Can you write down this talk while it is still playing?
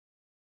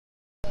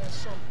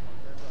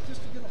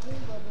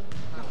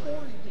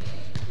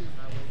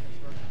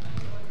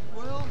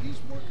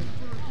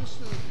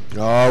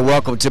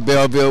Welcome to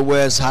Belleville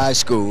West High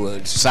School,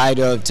 site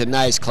of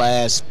tonight's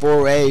Class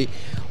 4A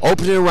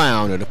opening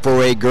round of the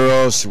 4A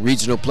Girls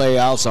Regional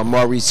Playoffs. I'm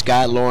Maurice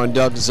Scott, Lauren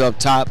Douglas up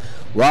top.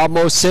 We're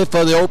almost set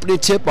for the opening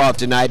tip-off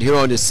tonight here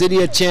on the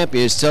City of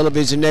Champions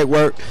Television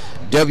Network,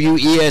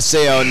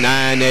 WESL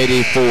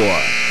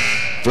 984.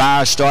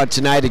 Flyers start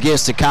tonight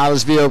against the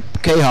Cillinsvile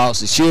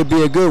Kahoks. It should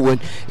be a good one.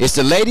 It's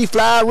the Lady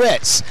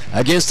Flyerettes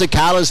against the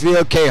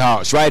Cillinsville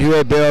Kahoks right here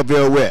at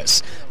Belleville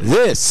West.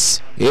 This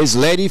is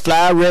Lady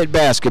Flyerette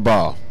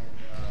basketball.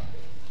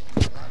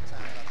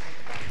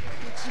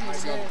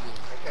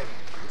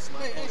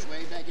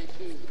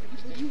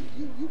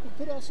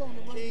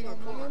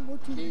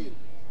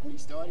 We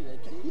started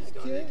at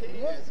King.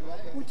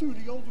 We're two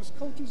of the oldest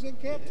coaches in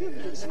captivity.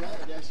 That's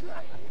right, that's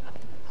right.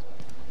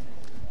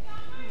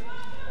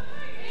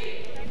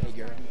 Hey,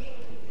 girl.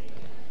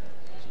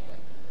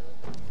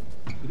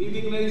 Good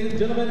evening, ladies and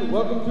gentlemen.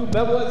 Welcome to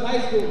Belleville West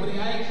High School for the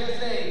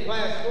IHSA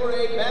Class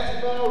 4A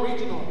Basketball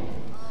Regional.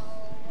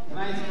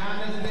 Tonight's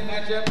contest is a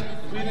matchup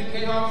between the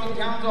Kahoks of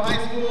Cillinsvile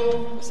High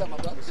School What's up, my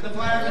brother? and the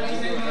Flyerettes of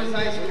St. Louis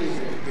High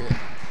School.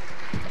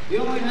 The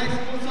Illinois High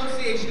School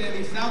Association and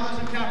the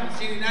Southwestern Conference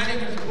stand united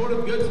in support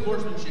of good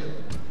sportsmanship.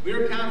 We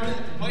are confident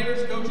that the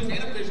players, coaches, and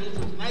officials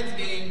for tonight's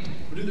game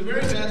will do the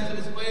very best to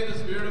display the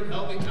spirit of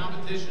healthy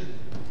competition.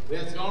 We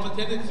ask all in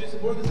attendance to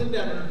support this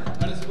endeavor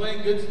by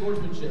displaying good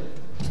sportsmanship.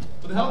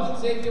 For the health and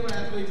safety of our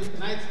athletes at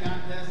tonight's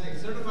contest, a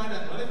certified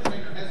athletic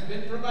trainer has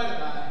been provided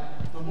by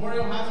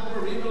Memorial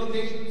Hospital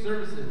Rehabilitation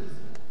Services.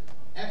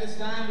 At this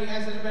time, we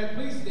ask that everybody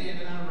please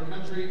stand in honor of our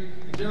country,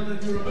 and gentlemen,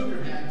 to remove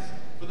your hats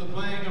for the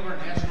playing of our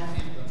national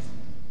anthem.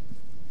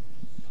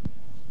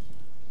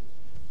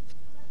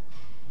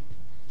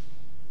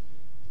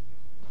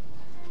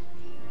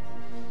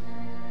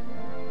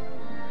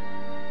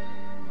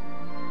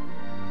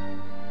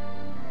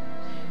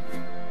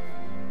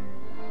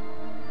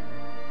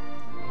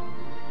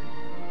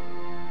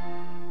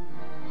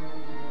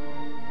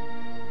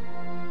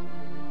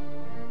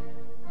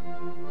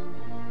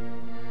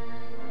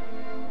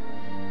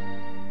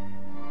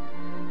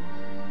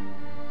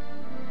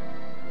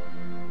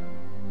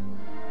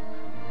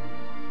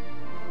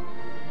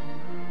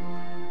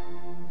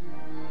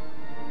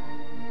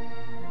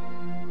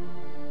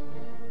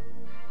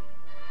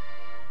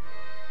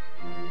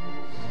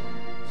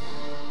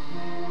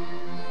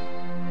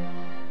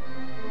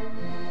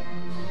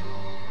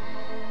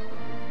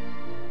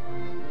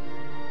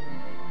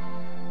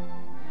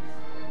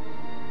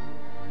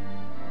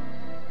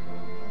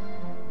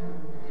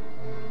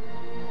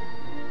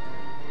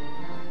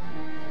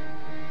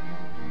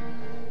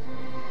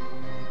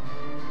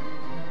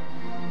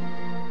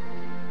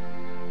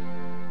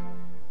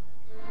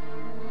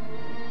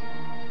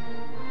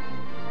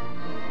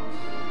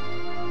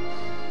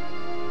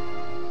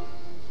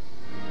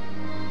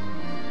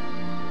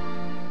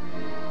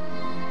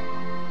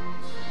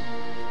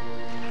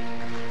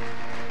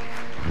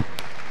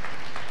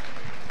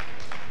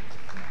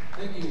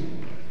 Thank you.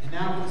 And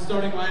now for the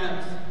starting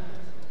lineups.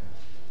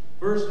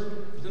 First,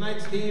 for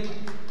tonight's team,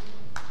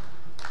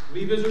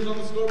 lead visitors on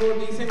the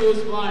scoreboard, the St.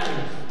 Louis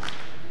Flyers.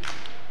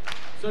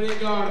 Starting at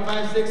guard, a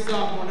 5'6"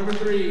 sophomore, number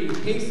 3,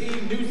 Casey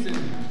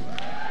Newsom.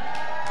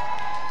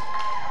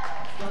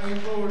 Starting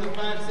at forward, a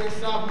 5'6"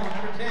 sophomore,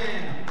 number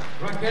 10,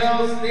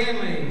 Raquel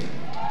Stanley.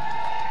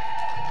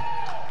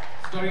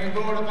 Starting at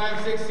forward, a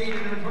 5'6"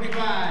 senior, number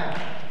 25,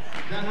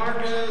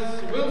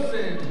 Danarcas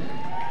Wilson.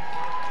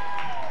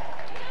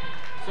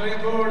 Starting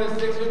forward, a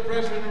 6-foot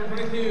freshman, number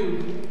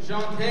 22,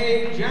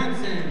 Shantae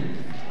Johnson.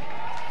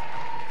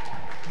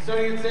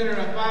 Starting at center,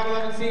 a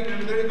 5'11" senior,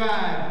 number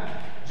 35,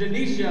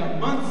 Janisha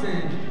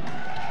Munson.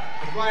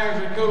 The Flyers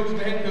are coached,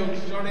 the head coach,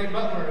 Sharnae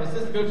Butler.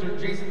 Assistant coach are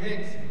Jason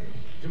Hicks,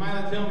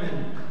 Jamila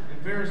Tillman,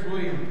 and Ferris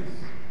Williams.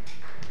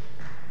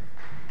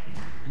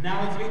 And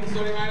now let's meet the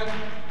starting lineup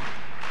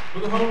for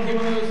the home team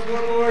on the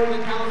scoreboard, the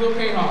Cillinsville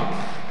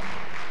Kahoks.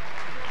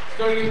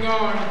 Starting at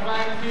guard, a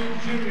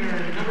 5'2" junior,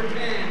 number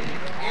 10,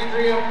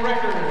 Andrea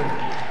Brecker.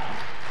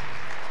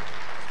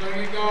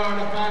 Starting at guard,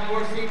 a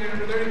 5'4" senior,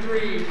 number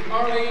 33,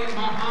 Arlene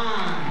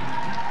Mahan.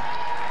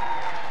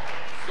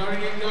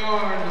 Starting at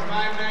guard, a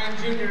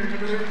 5'9" junior,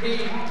 number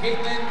 13,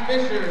 Caitlin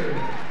Fisher.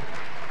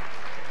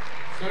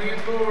 Starting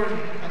at forward,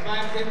 a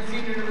 5'10"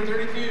 senior, number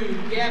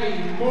 32, Gabby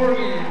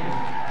Morgan.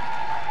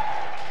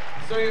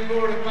 Starting at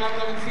forward, a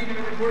 5'11" senior,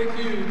 number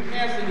 42,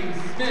 Cassidy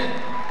Smith.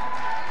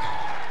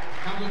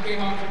 Cillinsville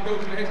Kahoks are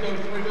coached by head coach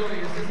Troy Billy,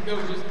 assistant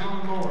coach is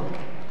Colin Moore.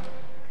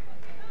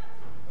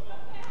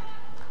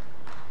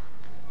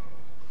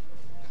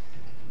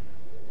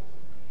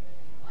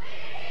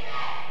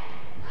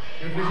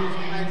 Your officials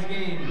for tonight's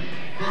game,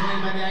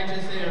 designated by the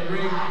IHSA, are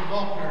Greg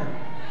Faulkner,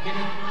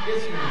 Kenneth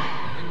Gissner,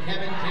 and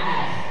Kevin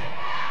Dennis.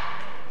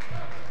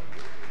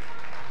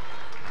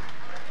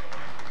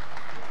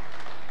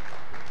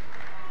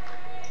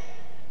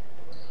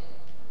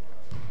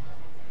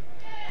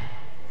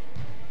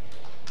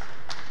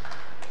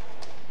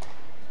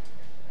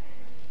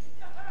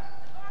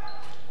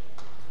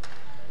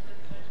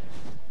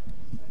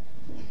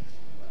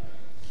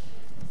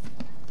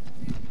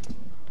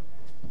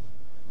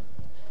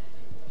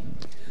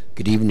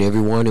 Good evening,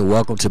 everyone, and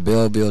welcome to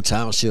Belleville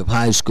Township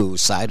High School,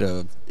 site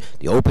of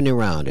the opening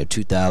round of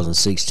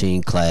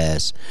 2016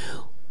 Class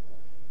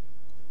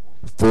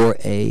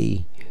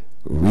 4A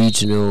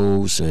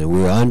Regionals, and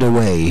we're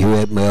underway here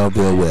at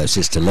Melville West.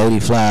 It's the Lady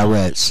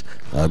Flyerettes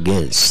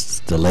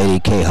against the Lady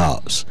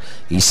Kahoks.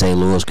 East St.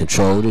 Louis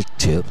control the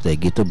tip. They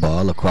get the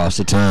ball across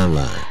the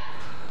timeline.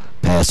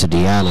 Pass to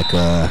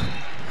Deonica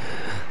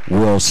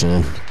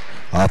Wilson.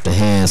 Off the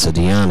hands of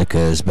Deonica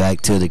is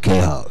back to the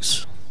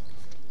Kahoks.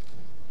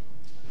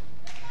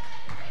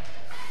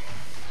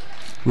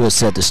 We'll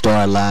set the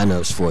start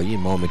lineups for you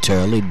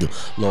momentarily.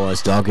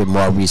 Lawrence Duncan,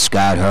 Maurice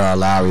Scott, Harold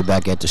Lowry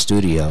back at the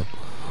studio.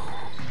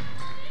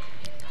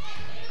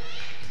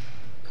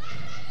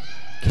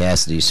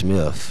 Cassidy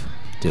Smith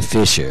to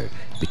Fisher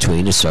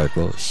between the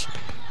circles.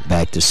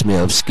 Back to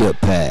Smith, skip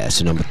pass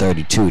to number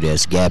 32.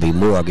 That's Gabby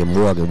Morgan.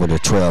 Morgan with a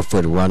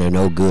 12-foot runner,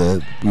 no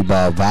good.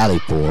 Rebound volley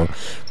for,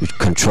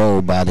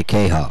 controlled by the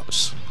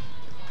Kahoks.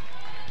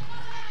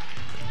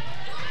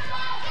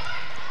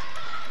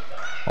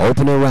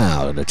 Opening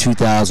round of the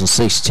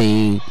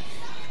 2016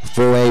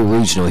 4A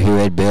Regional here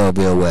at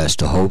Belleville West.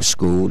 The Hope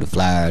School, the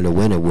Flyer, the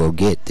winner will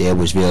get the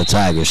Edwardsville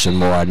Tigers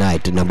tomorrow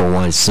night, the number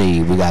 1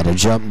 seed. We got a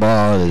jump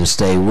ball to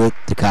stay with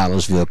the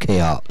Cillinsvile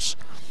Kahoks.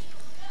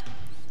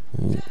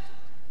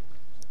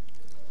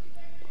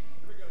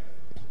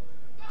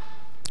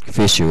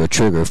 Fisher a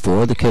trigger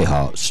for the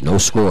Kahoks. No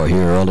score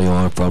here early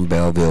on from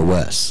Belleville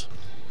West.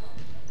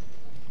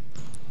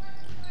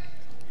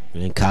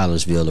 And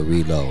Cillinsville to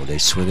reload. They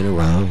swing it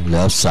around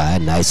left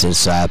side. Nice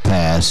inside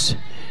pass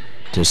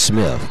to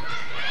Smith.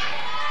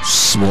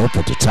 Smith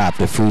at the top of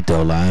the free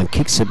throw line.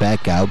 Kicks it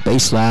back out.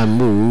 Baseline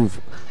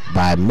move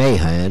by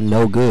Mahan.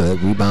 No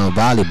good. Rebound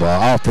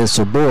volleyball.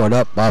 Offensive board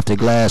up off the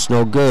glass.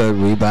 No good.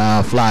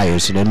 Rebound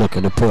Flyers. And they're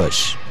looking to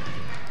push.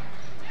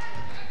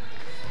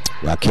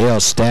 Raquel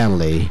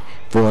Stanley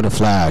for the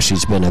Flyers.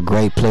 She's been a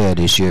great player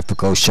this year for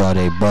Coach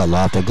Sade Butler.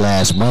 Off the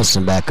glass.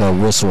 Munson back up.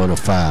 Whistle and a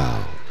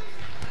foul.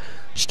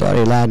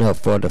 Starting lineup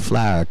for the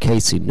Flyer: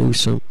 Casey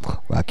Newsom,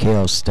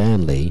 Raquel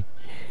Stanley,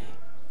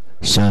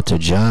 Shanta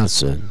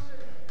Johnson,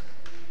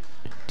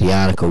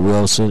 Deonica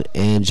Wilson,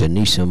 and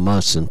Janisha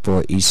Munson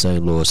for East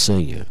St. Louis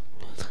Senior.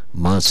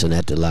 Munson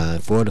at the line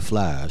for the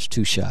Flyers,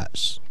 2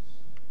 shots.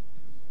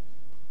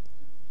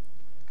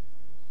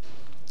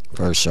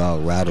 First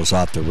shot rattles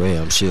off the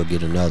rim. She'll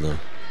get another.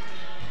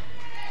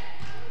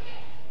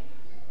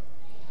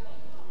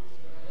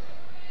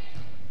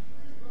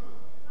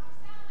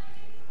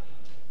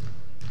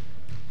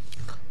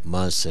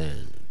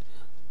 Munson,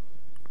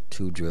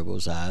 2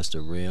 dribbles, eyes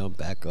the rim,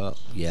 back up,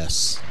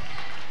 yes.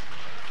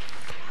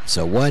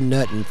 So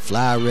 1-0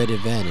 Flyerette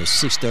advantage.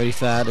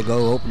 6:35 to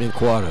go, opening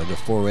quarter of the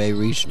 4A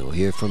Regional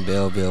here from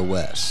Belleville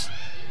West.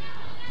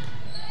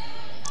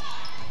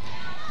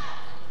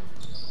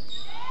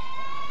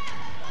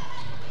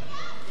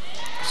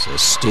 So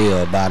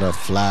still by the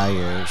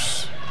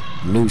Flyers.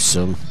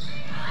 Newsom.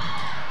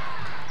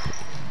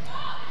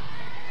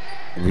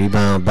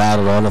 Rebound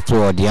battle on the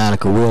floor.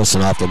 Deonica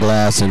Wilson off the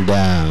glass and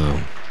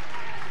down.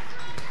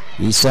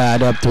 East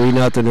side up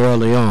 3-0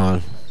 early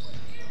on.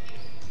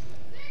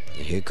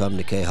 And here come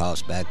the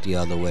Kahoks back the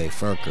other way.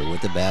 Furker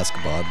with the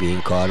basketball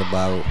being caught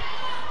by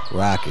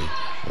Rocky.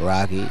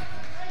 Rocky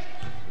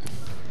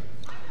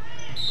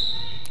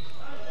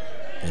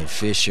and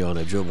Fisher on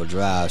a dribble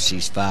drive.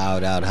 She's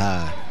fouled out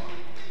high.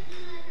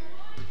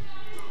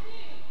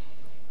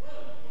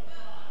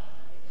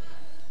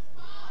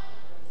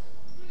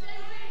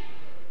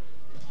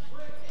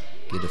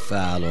 Get a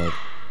foul on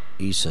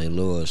East St.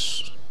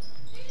 Louis.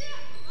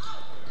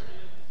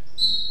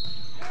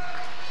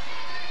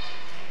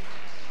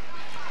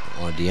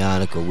 On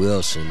Deonica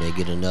Wilson, they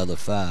get another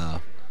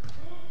foul.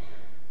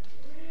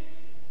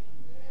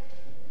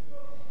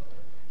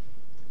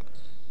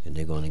 And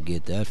they're going to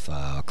get that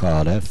foul,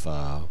 call that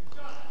foul.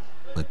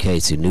 But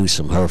Casey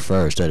Newsom, her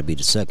first. That'll be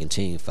the second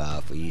team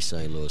foul for East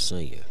St. Louis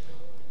Senior.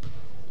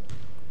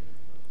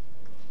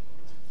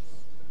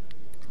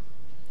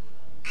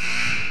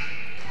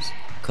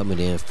 Coming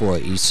in for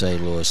East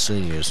St. Louis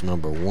Seniors,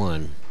 number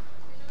 1.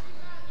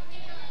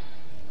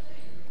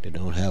 They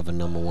don't have a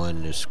number 1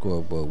 in the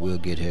scoreboard. We'll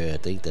get here. I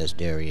think that's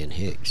Darian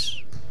Hicks.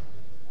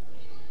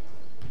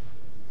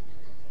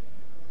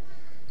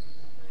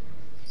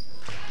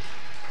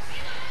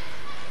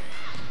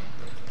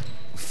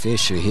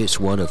 Fisher hits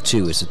 1 of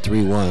 2. It's a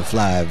 3-1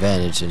 Flyer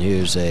advantage, and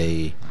here's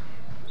a.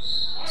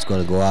 It's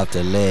going to go off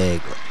the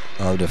leg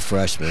of the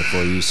freshman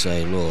for East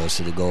St. Louis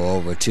to go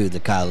over to the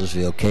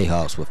Cillinsville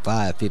Kahoks with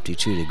 5:52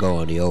 to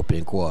go in the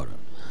opening quarter.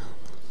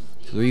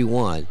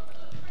 3-1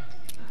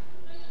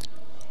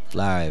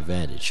 Flyer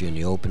advantage in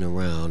the opening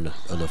round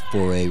of the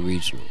 4A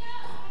Regional.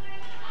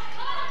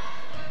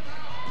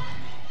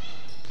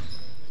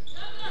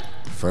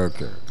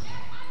 Furker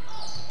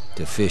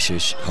to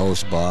Fisher's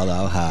host ball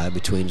out high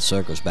between the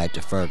circles, back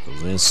to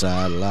Furker.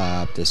 Inside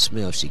lob to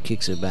Smith. She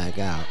kicks it back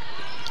out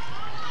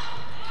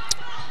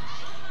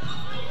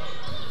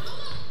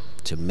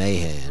to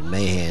Mahan.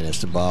 Mahan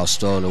has the ball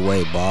stolen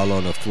away. Ball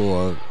on the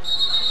floor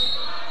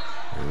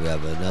And we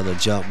have another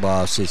jump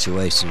ball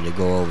situation to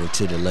go over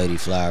to the Lady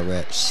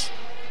Flyerettes.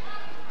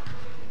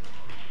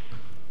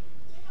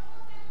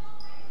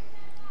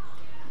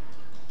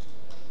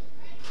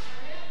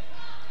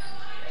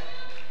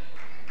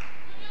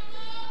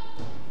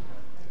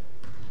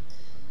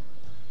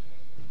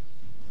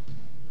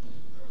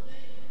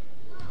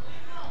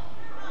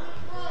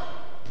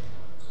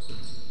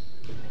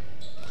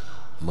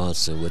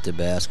 Munson with the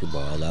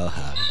basketball out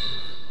high.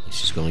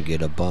 She's going to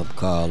get a bump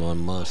call on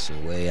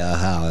Munson way out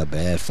high. A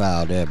bad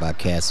foul there by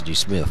Cassidy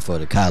Smith for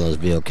the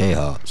Cillinsvile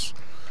Kahoks.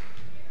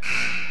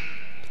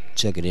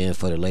 Check it in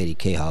for the Lady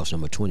Kahoks,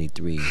 number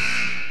 23,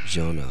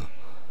 Jonah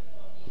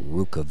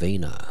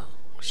Rukavina.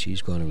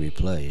 She's going to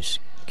replace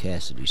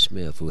Cassidy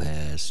Smith, who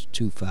has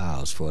 2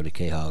 fouls for the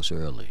Kahoks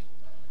early.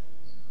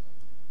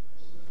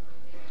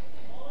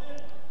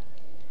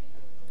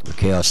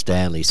 Raquel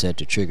Stanley set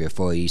the trigger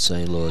for East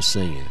St. Louis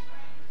Senior.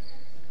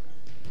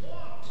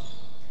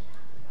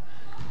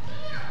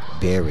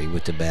 Berry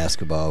with the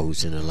basketball,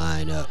 who's in the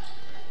lineup.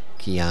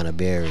 Kiana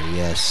Berry,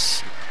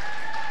 yes.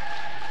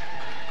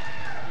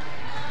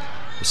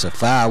 It's a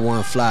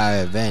 5-1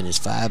 Flyer advantage.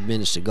 5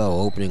 minutes to go,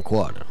 opening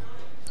quarter.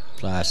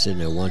 Flyer sitting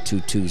there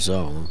 1-2-2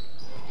 zone.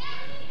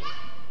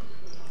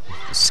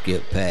 A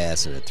skip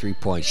pass and a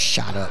 3-point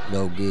shot up,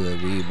 no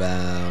good.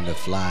 Rebound, the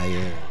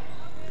Flyers.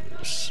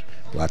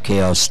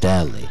 Raquel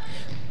Stanley.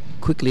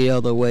 Quickly the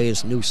other way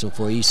is Newsom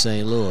for East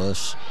St.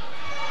 Louis.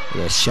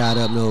 With a shot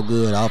up, no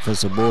good.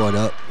 Offensive board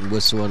up,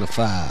 whistle on the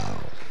foul.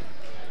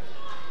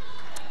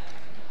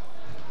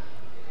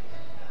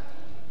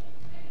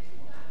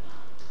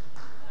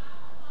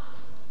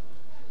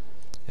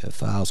 That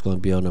foul's going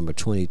to be on number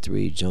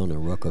 23, Jonah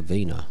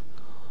Rukavina.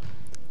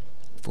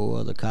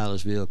 For the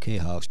Cillinsvile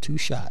Kahoks, 2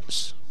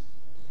 shots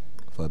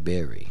for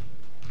Berry.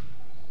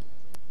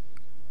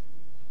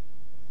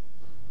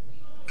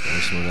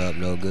 First one up,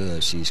 no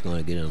good. She's going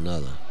to get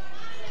another.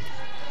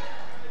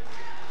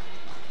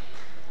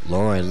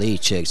 Lauren Lee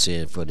checks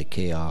in for the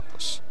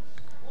Kahoks.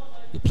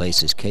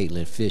 Replaces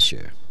Caitlin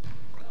Fisher.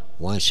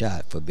 1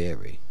 shot for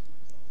Berry.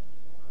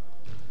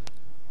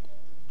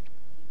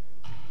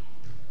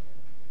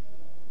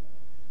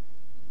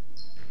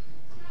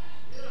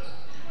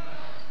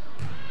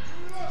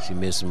 She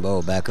missing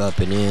both. Back up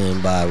and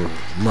in by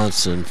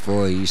Munson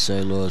for East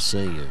St. Louis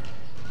Senior.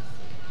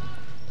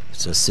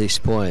 It's a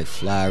 6-point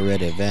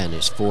Flyerette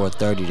advantage.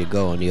 4:30 to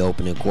go in the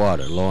opening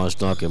quarter. Lawrence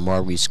Duncan,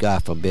 Maurice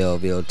Scott from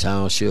Belleville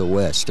Township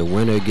West. The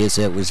winner gets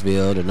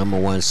Edwardsville, the number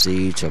 1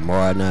 seed,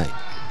 tomorrow night.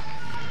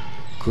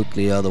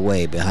 Quickly the other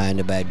way, behind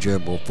the back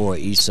dribble for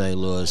East St.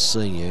 Louis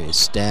Senior is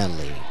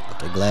Stanley.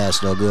 The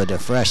glass no good. The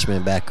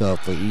freshman back up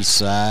for East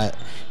Side.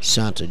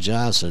 Shanta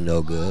Johnson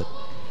no good.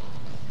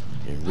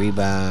 And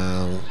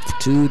rebound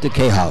to the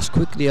Kahoks.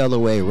 Quickly the other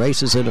way.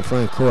 Races in the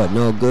front court.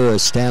 No good.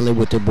 Stanley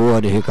with the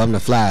board. And here come the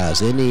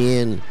Flyers. In the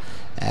end,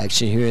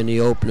 action here in the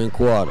opening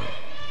quarter.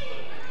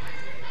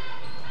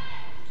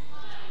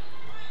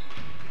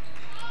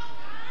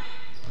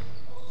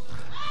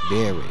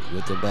 Berry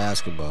with the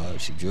basketball.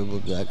 She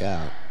dribbled back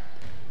out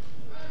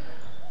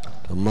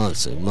to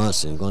Munson.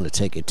 Munson going to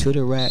take it to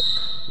the rack.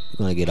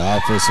 Going to get an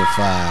offensive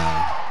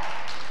foul.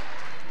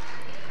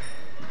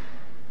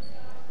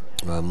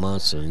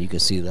 Munson, you can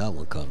see that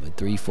one coming.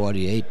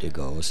 3:48 to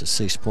go. It's a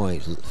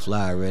 6-point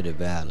Flyerette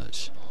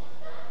advantage.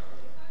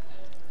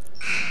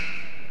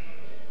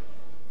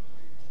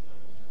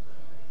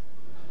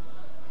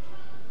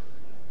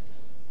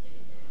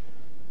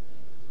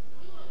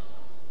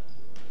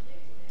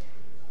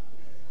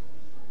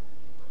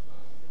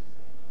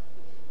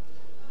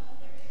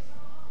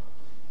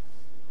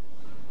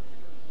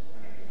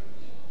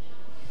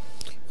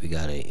 We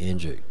got an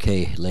injured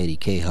Lady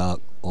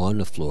Kahawk on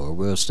the floor.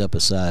 We'll step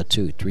aside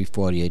too.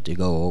 3:48 to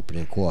go,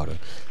 opening quarter.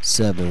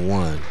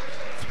 7-1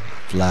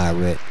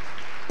 Flyerette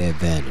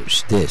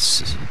advantage.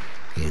 This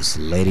is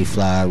Lady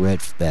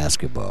Flyerettes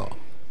basketball.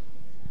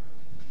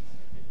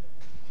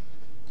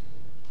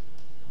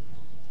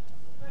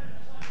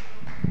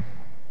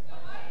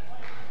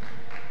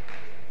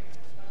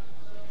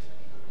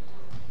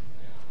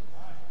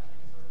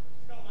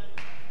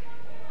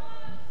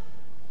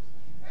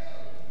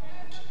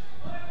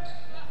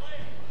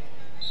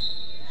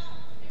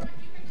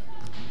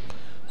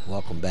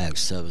 Welcome back,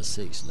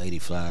 7-6. Lady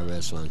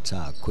Flyerettes on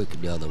top. Quick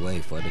the other way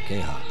for the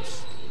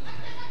Kahoks.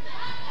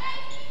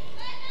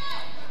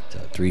 The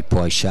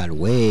 3-point shot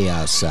way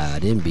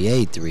outside.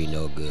 NBA 3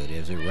 no good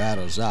as it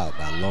rattles out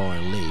by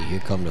Lauren Lee. Here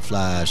come the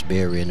Flyers.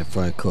 Berry in the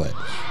front court.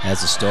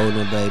 Has a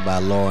stolen away by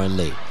Lauren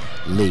Lee.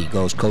 Lee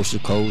goes coast to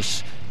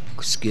coast.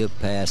 Skip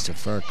past to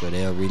Furker.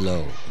 They'll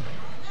reload.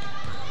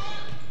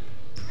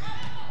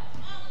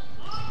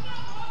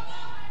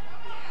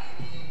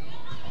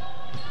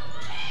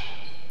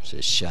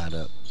 Just shot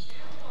up.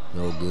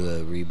 No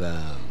good.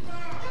 Rebound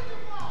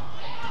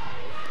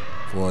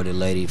for the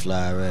Lady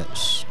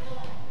Flyerettes.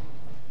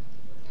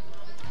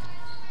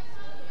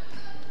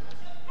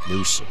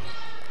 Newsom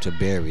to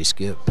Berry.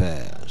 Skip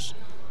pass.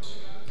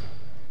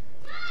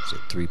 It's a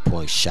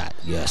 3-point shot.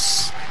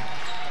 Yes.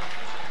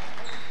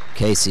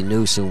 Casey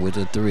Newsom with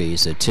a 3.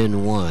 It's a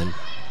 10-1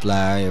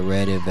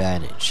 Flyerette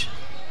advantage.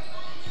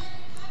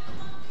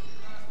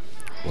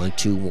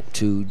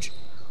 1-2-2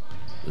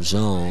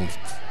 zone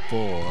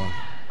for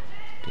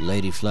the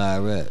Lady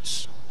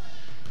Flyerettes.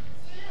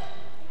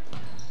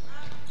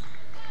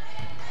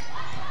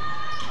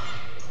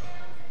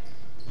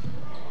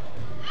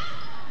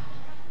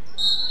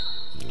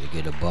 We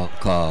get a bump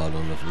call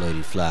on the Lady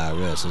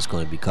Flyerettes. It's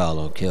going to be called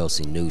on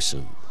Kelsey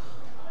Newsom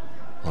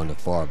on the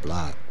far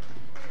block.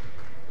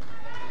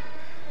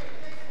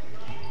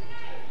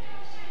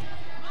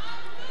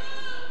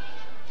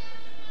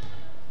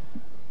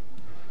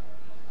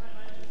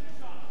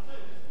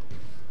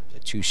 A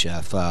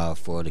 2-shot foul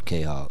for the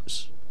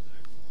Kahoks.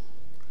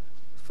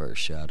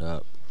 First shot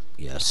up.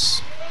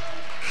 Yes.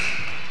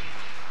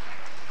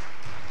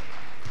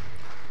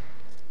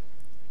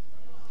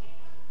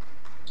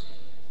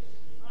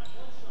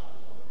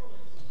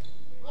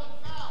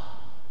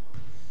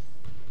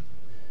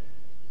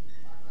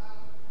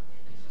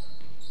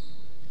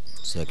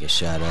 Second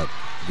shot up,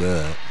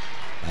 good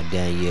by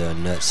Danielle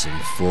Knudsen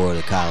for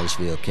the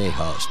Cillinsvile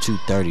Kahoks.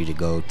 2:30 to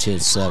go,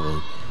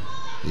 10-7.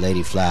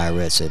 Lady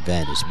Flyerettes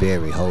advantage.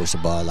 Berry holds the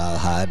ball out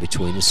high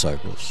between the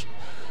circles.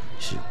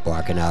 She's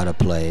barking out a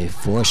play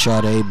for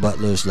Sade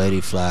Butler's Lady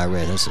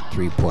Flyerette. That's a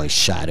 3-point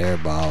shot, air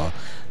ball.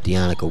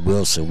 Deanna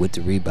Wilson with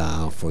the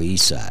rebound for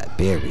Eastside.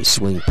 Berry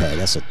swing pad.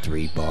 That's a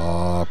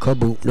 3-ball.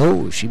 Kaboom.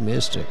 No, she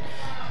missed it.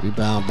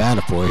 Rebound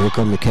battle for it. Here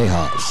come the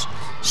Kahoks.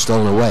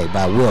 Stolen away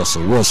by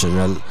Wilson.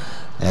 Wilson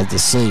at the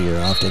senior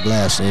off the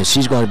glass, and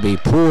she's going to be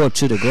pulled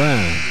to the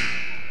ground.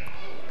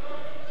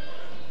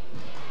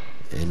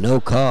 And no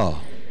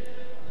call.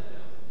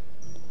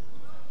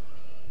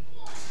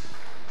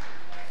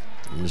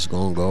 I'm just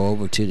going to go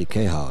over to the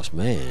Kahoks.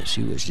 Man,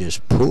 she was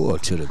just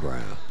pulled to the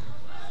ground.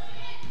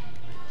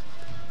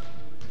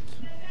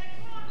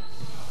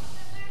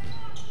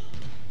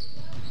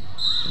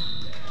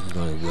 I'm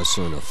going to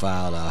whistle and a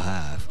foul out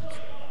high.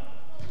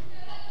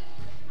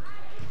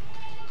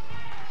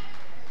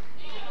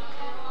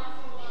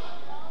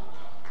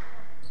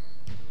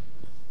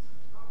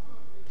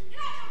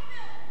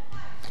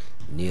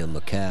 Neil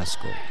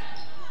McCaskill.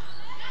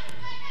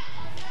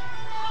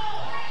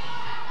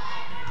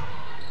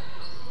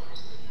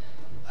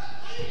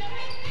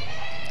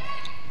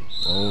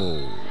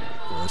 Oh,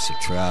 that's a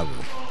travel.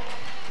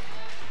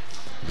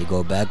 They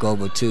go back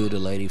over to the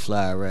Lady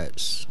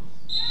Flyerettes.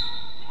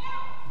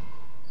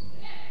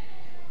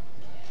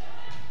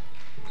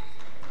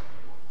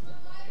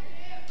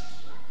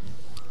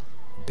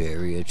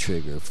 Bury a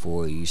trigger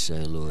for East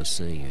St. Louis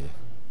Senior.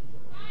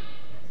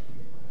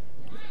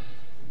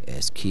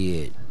 As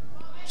Kidd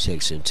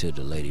checks into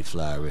the Lady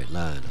Flyerette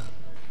lineup.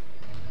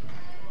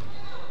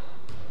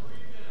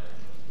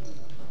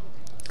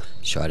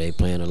 Sade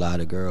playing a lot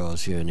of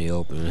girls here in the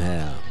opening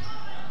half.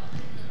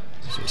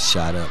 So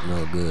shot up,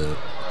 no good.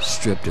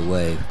 Stripped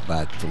away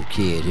from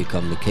Kidd. Here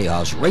come the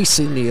Chaos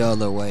racing the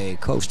other way,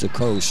 coast to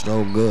coast,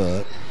 no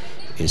good.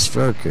 It's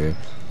Furker.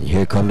 And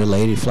here come the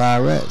Lady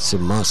Flyerettes,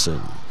 and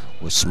Munson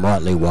will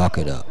smartly walk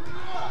it up.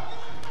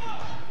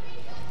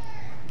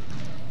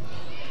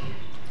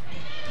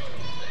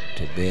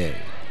 To Berry,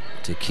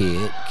 to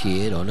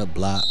Kidd on the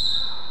block.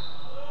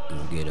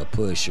 And get a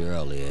push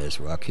early as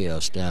Raquel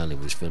Stanley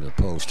was finna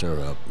post her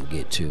up and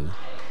get 2.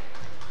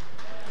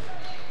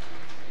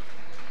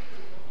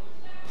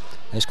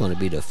 That's going to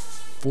be the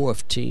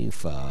 4th team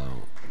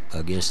foul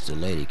against the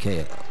Lady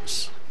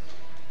Chaos.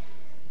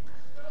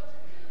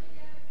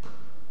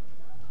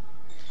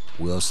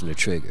 Wilson the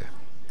trigger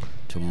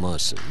to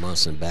Munson.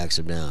 Munson backs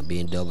him down,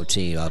 being double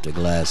teamed off the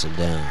glass and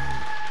down.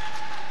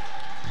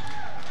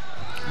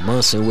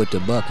 Munson with the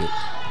bucket.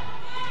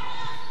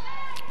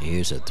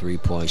 Here's a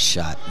 3-point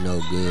shot, no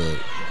good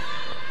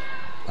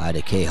by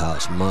the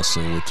Kahoks.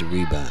 Munson with the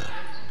rebound.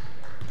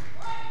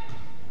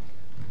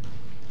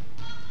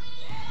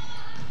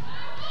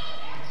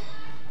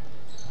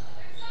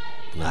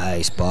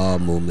 Nice ball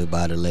movement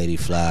by the Lady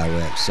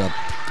Flyerettes. Up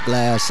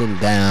glass and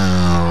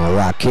down.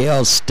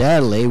 Raquel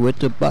Stanley with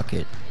the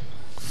bucket.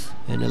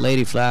 And the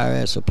Lady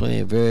Flyerettes are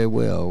playing very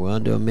well. We're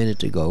under a minute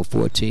to go.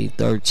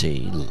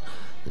 14-13.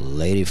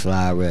 Lady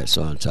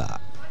Flyerettes on top.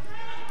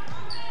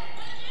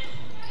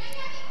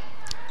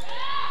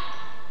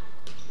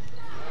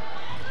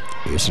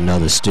 Here's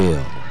another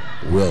steal.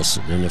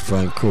 Wilson in the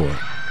front court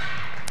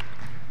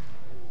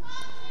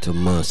to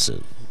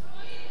Munson.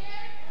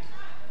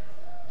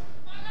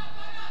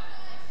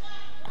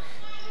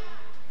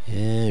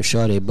 And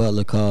Sade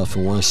Butler calls for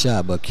one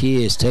shot, but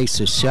Kidd takes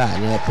the shot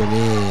and up and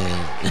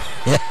in.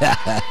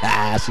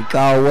 She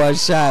called one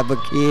shot,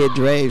 but Kidd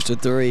drains the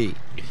 3.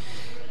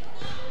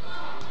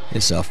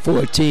 It's a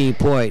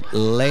 14-point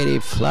Lady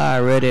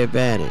Flyerette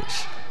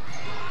advantage.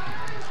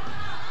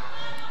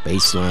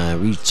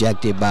 Baseline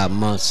rejected by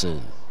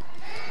Munson.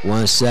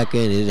 1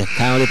 second, it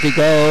count if he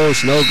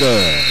goes, no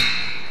good.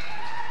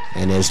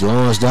 And as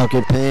Lawrence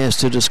Duncan pans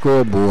to the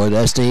scoreboard,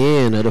 that's the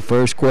end of the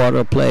first quarter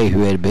of play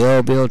here at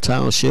Belleville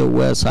Township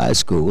West High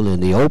School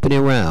in the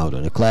opening round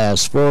of the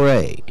Class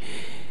 4A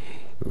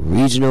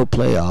Regional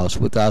Playoffs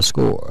with our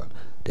score.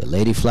 The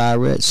Lady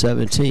Flyerettes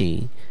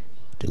 17.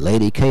 The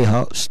Lady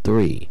Kahoks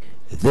 3.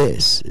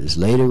 This is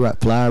Lady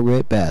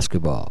Flyerette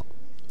basketball.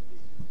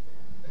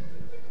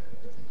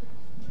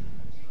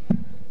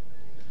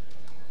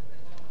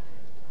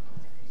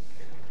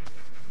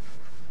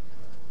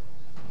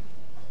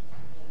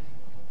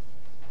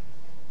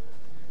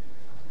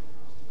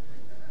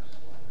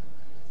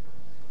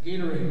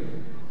 Gatorade.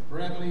 For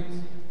athletes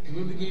to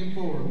move the game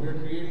forward, we are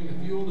creating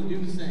the fuel to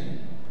do the same.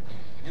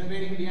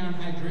 Innovating beyond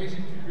hydration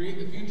to create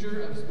the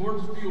future of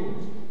sports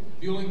fuels.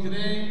 Fueling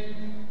today,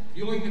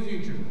 fueling the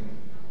future.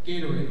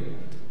 Gatorade.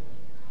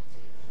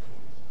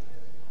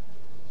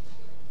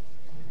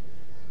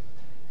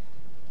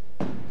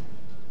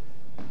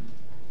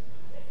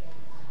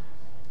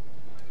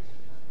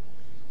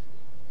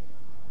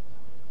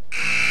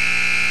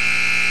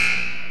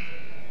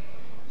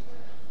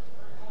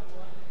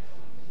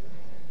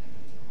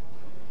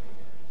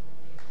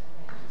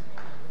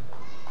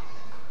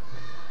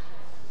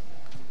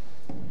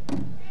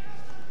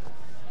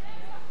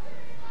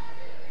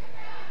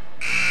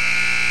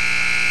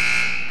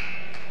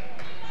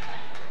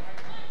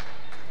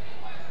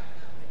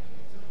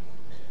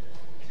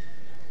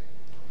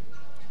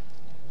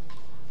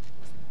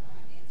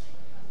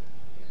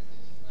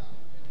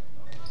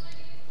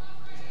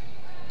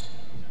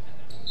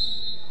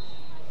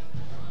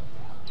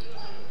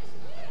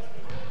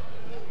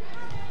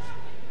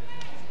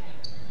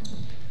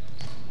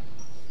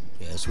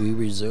 As we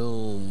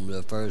resume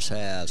the first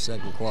half,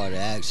 second quarter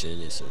action,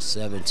 it's a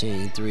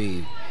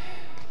 17-3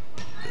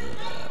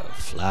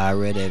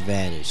 Flyerette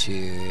advantage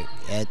here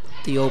at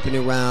the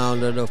opening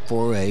round of the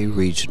 4A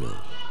Regional.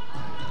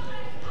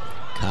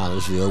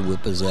 Cillinsvile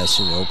with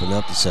possession, open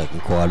up the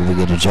second quarter. We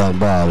get a jump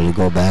ball and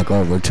go back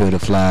over to the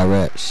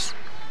Flyerettes.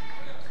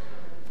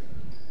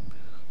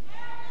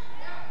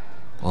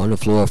 On the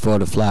floor for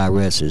the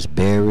Flyerettes is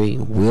Barry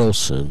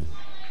Wilson.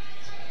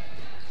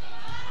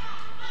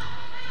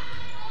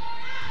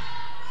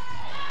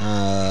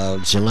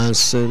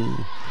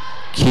 Johnson,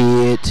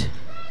 Kidd,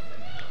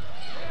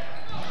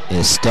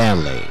 and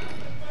Stanley.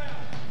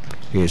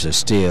 Here's a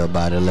steal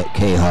by the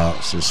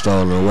Kahoks and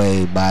stolen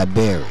away by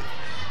Barry.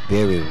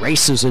 Barry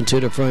races into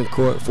the front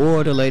court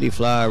for the Lady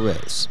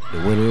Flyerettes. The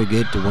winner will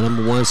get the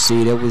 #1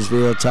 seed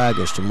Edwardsville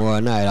Tigers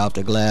tomorrow night off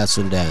the glass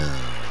and down.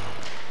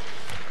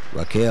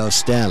 Raquel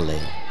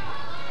Stanley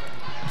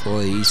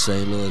for East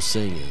St. Louis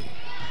Senior.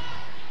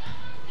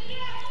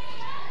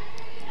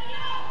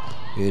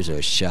 Here's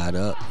a shot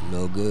up,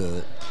 no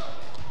good.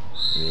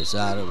 And it's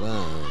out of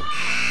bounds.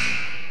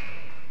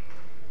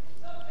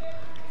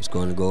 It's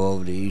going to go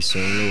over to East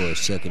St. Louis.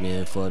 Checking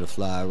in for the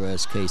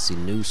Flyerettes. Casey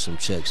Newsom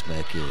checks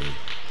back in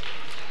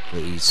for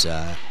each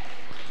side.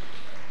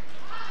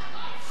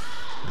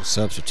 And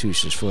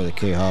substitutions for the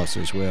Kahoks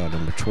as well.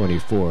 Number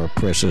 24,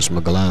 Precious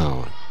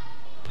McGlown.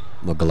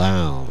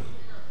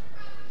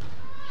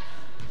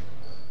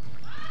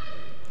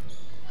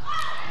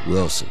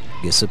 Wilson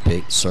gets a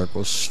pick,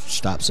 circles,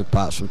 stops and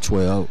pops from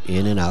 12,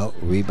 in and out,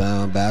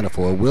 rebound battle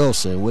for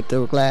Wilson with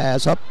the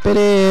glass, up and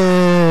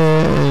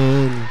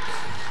in.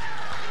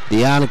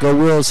 Deonica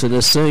Wilson,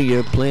 the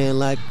senior, playing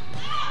like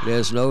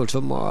there's no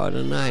tomorrow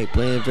tonight,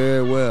 playing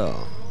very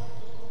well.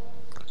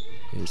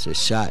 It's a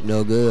shot,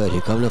 no good.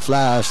 Here come the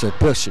Flyers, they're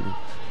pushing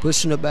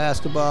the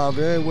basketball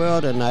very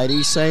well tonight.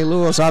 East St.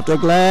 Louis off the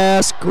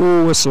glass,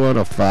 cool whistle and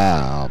a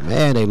foul.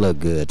 Man, they look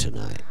good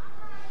tonight.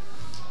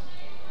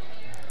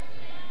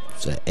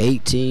 It's an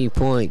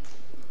 18-point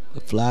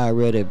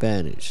Flyerette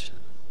advantage.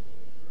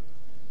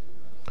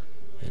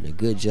 And a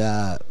good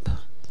job.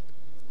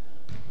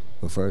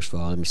 Well, first of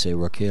all, let me say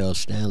Raquel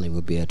Stanley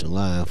will be at the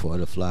line for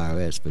the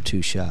Flyerettes for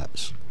 2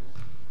 shots.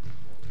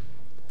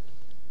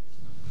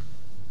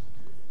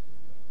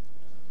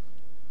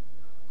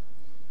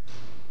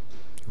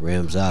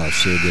 Rims out,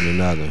 she'll get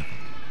another.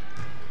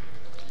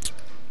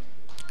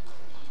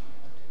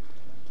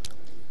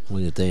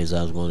 One of the things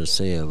I was going to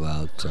say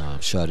about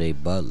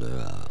Sade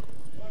Butler,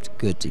 it's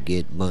good to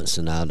get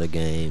Munson out of the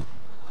game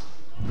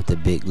with the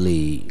big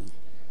lead.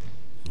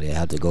 They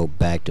have to go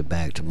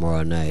back-to-back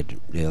tomorrow night.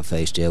 They'll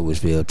face the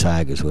Edwardsville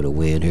Tigers with a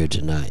win here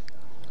tonight.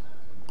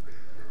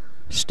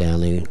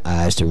 Stanley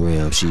eyes the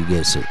rim. She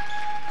gets it.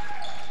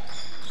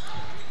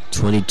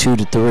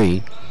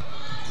 22-3.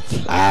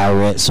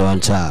 Flyerettes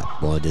on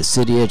top on the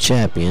City of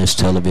Champions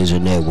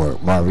Television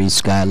Network. Maurice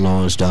Scott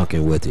Lawrence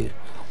Duncan with you.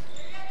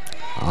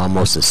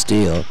 Almost a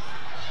steal.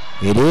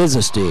 It is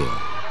a steal.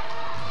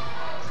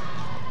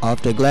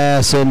 Off the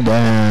glass and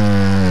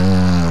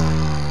down.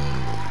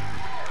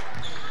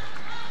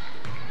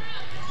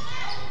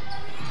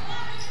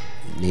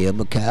 Nia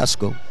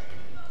McCaskill.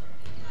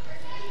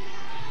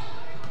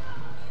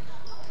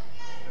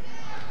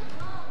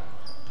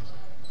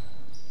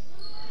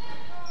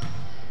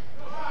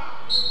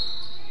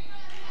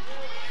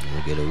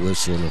 We'll get a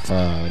whistle and a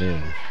foul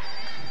there.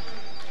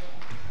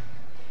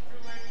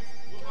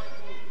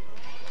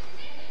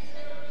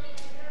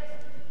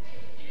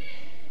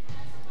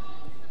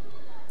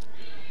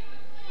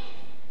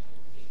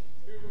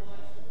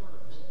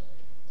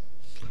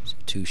 It's a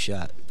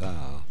 2-shot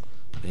foul.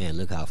 Man,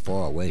 look how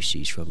far away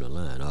she's from the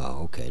line.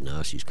 Oh, okay,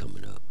 now she's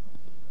coming up.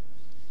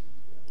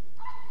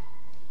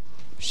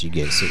 She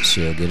gets it,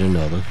 she'll get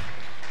another.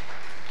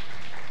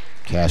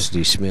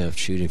 Cassidy Smith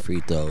shooting free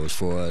throws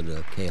for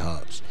the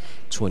Kahoks.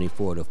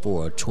 24-4,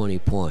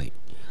 20-point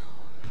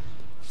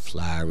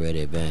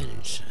Flyerette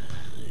advantage.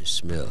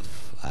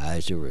 Smith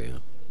eyes the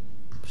rim,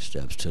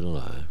 steps to the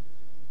line.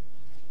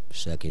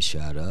 Second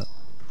shot up.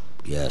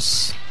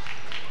 Yes.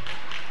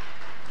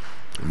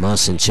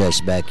 Munson checks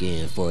back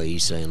in for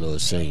East St.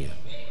 Louis senior.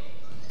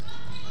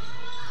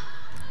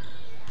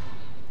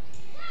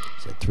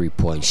 It's a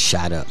three-point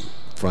shot up.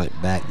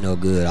 Front, back, no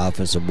good.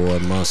 Offensive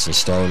board, Munson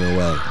stolen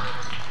away.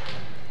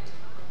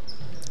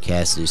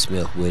 Cassidy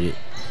Smith with it.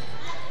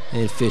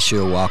 And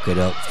Fisher walk it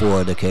up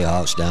for the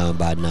Kahoks, down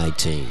by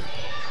 19.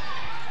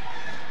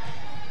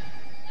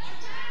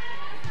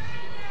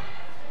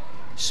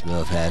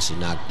 Smith has to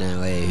knock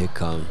down. Hey, here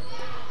come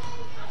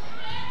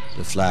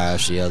the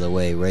Flyers the other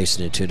way,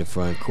 racing into the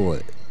front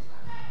court.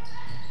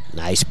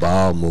 Nice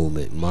ball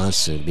movement.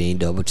 Munson being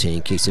double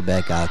teamed, kicks it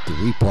back out.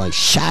 3-point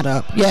shot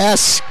up.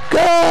 Yes,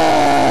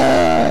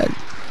 good.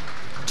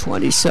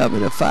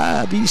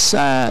 27-5, east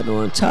side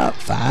on top.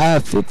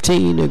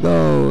 5:15 to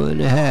go in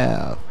the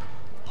half.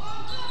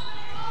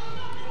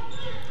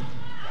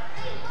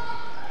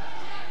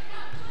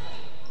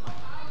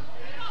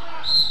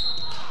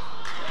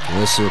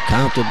 Whistle,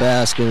 counter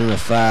basket and a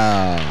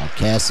foul.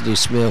 Cassidy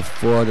Smith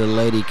for the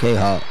Lady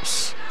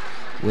Kahoks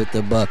with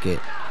the bucket.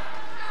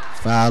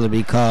 Foul to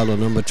be called on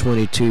number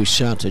 22,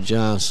 Shanta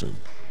Johnson.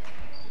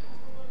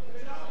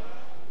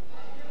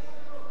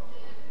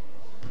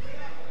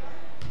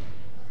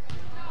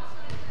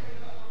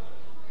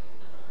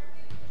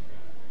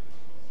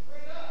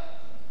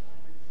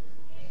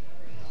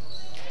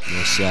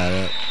 Nice shot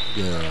up.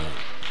 Good.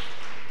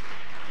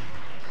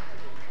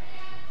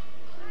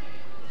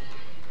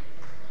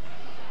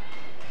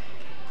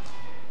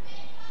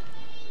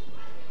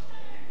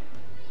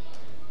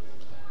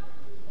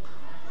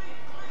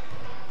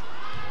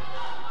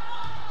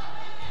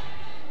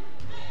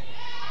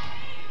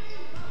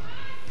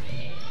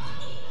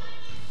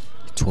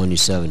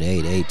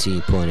 (27-8),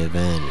 18-point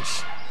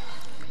advantage.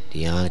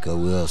 Deonica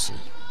Wilson.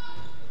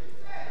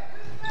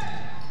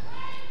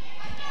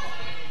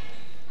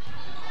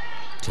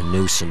 To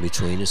Newsom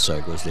between the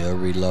circles. They'll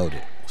reload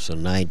it. So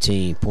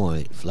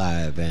 19-point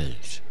Flyer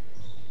advantage.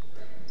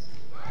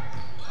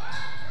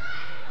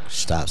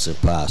 Stops and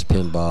pops.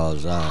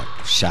 Pinballs out.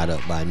 Shot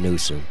up by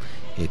Newsom.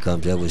 Here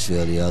comes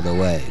Edwardsville the other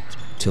way.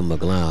 To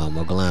McGlown.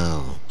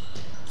 McGlown.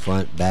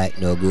 Front, back,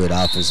 no good.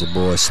 Offensive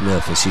board,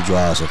 Smith, and she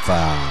draws a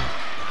foul.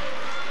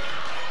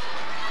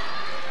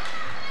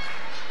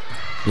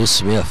 This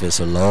Smith is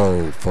a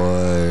load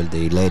for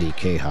the Lady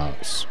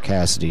Kahoks.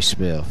 Cassidy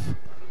Smith.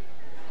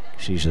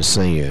 She's a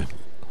senior.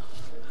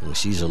 And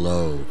she's a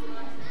load.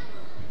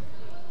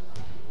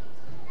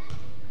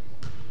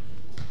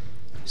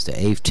 It's the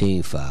 8th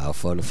team foul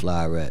for the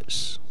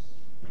Flyerettes.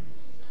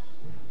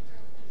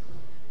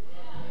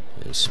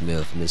 And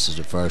Smith misses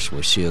the first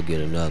one. She'll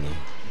get another.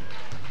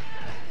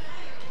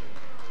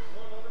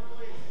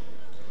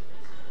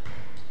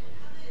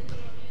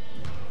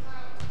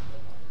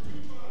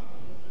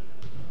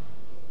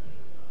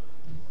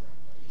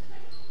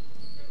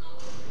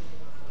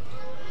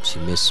 She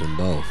missed them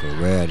both.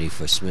 A rarity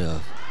for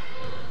Smith.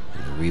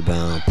 And the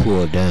rebound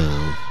pulled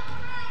down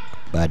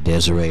by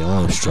Desiree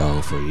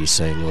Armstrong for East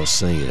St. Louis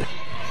senior.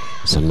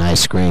 It's a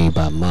nice screen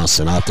by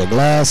Munson off the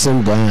glass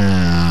and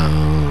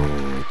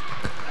down.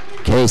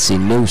 Casey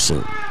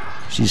Newsom.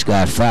 She's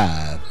got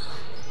 5.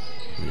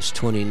 It's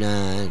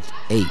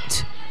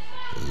 29-8.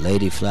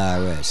 Lady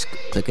Flyerettes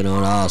clicking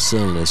on all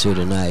cylinders here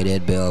tonight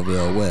at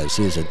Belleville West.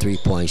 Here's a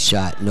 3-point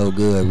shot. No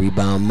good.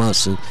 Rebound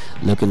Munson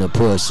looking to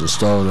push and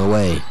stolen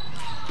away.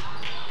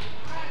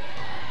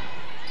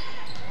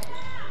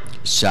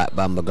 Shot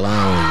by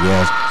McGlown,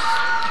 yes.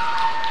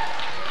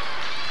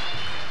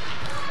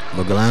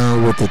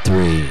 McGlown with the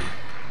 3.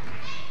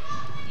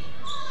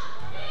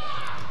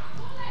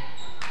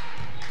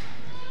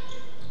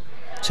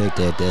 Take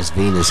that, that's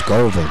Venus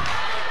Govan.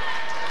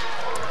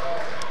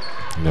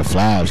 And the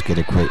Flyers get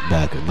a quick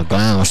back.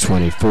 McGlown's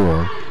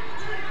 24.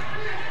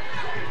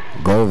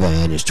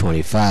 Govan is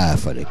 25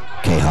 for the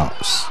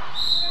Kahoks.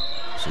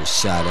 So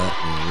shot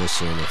up and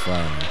whistle on the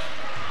foul.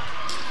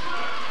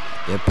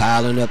 They're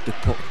piling up the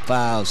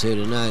fouls here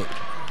tonight.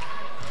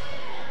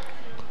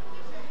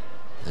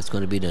 That's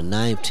going to be the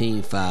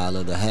 19th foul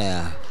of the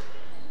half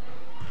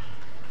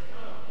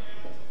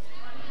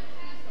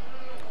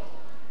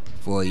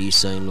for East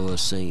St.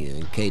 Louis senior.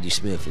 And Katie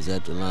Smith is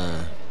at the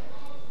line.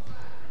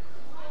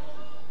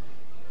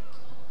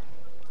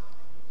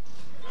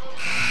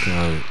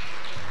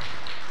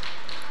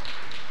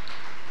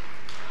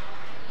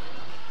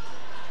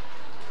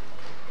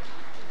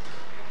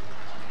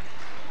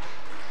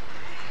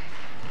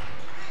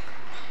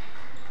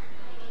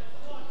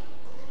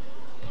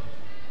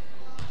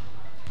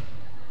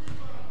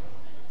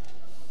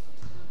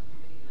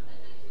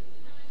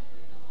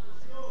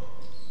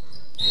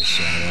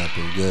 Shot up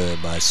and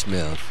good by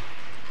Smith.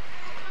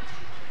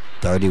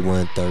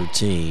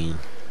 31-13.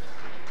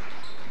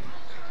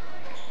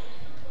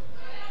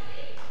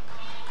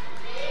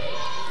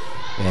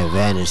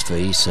 Advantage for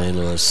East St.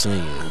 Louis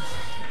Senior.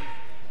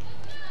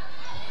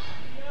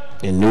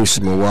 And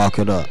Newsom will walk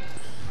it up.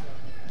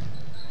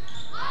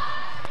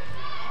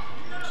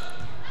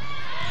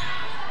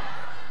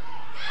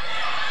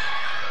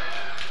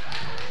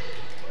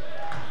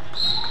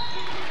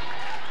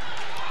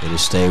 It'll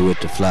stay with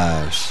the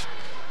Flyers.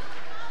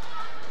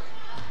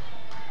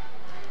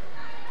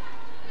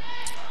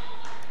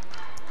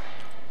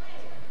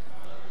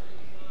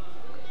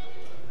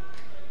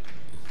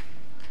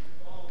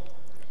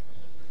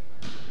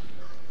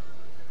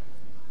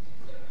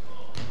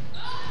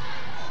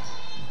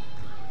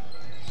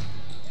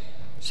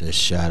 Just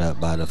shot up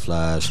by the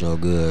Flyers, no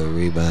good.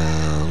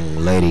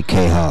 Rebound, Lady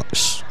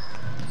Kahoks.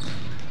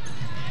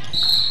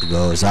 It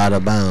goes out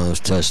of bounds,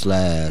 touched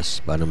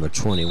last by number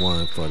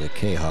 21 for the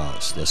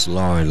Kahoks. That's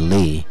Lauren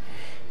Lee.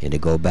 And they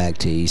go back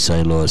to East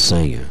St. Louis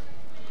Senior.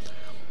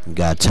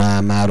 Got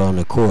timeout on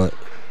the court.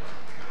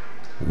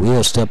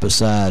 We'll step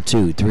aside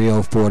too.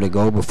 3:04 to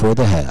go before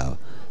the half.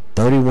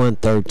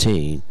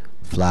 31-13.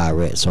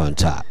 Flyerettes on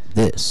top.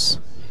 This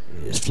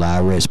is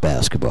Flyerettes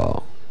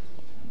basketball.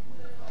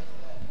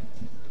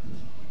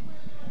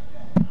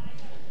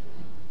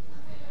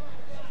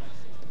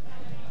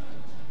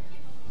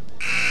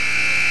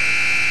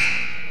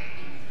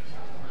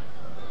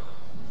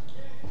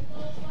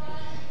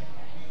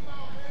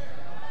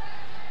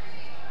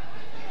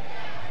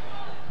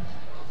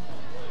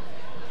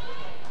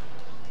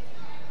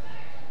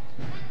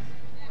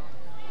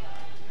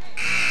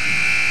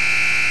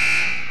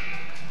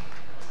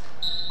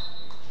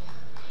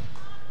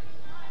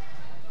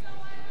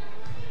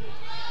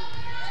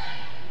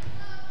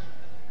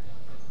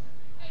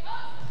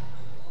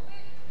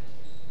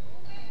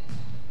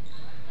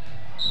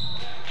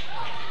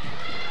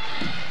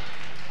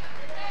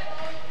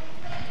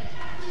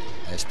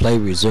 Play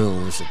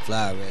resumes. The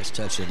Flyerettes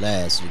touch it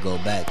last to go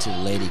back to the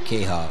Lady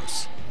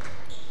Kahoks.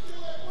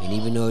 And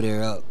even though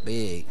they're up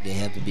big, they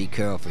have to be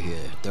careful here.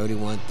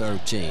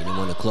 31-13. They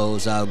want to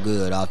close out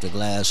good. Off the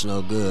glass,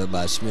 no good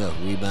by Smith.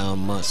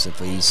 Rebound Munson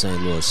for East St.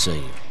 Louis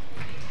Senior.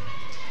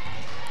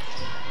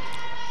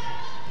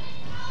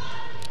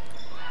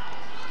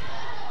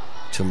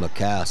 To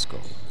McCaskill.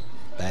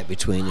 Back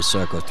between the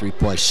circle.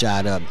 3-point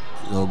shot up.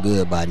 No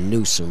good by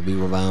Newsom.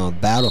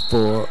 Rebound battle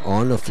for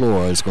on the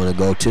floor is going to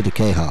go to the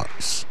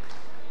Kahoks.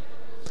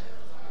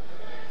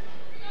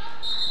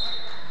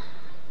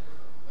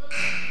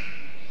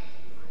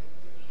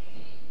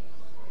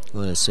 I'm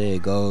going to say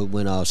it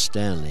went off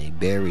Stanley.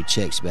 Barry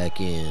checks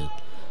back in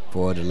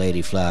for the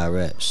Lady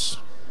Flyerettes.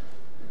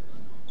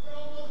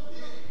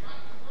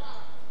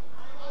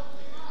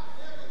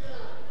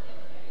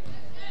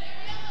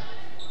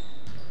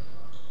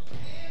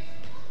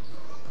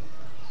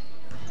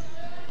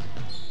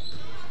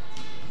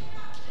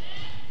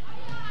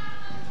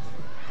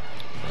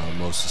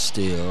 Almost a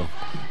steal.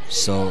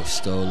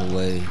 Stolen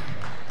away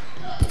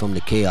from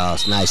the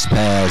Chaos. Nice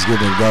pass.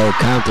 Give and go.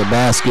 Counter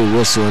basket.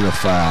 Whistle and a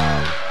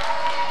foul.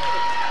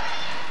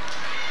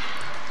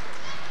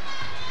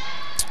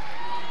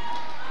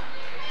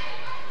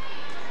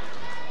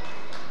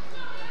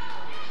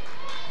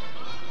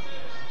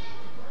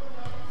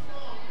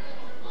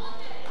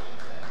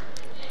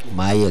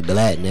 Maya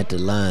Gladden at the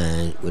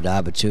line with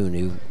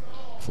opportunity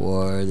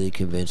for the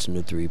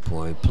conventional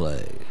three-point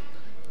play.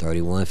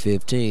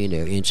 31-15,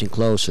 they're inching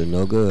closer,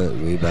 no good.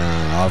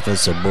 Rebound,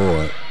 offensive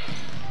board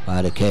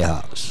by the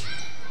Kahoks.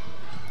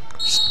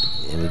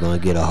 And we're going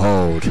to get a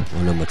hold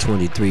on number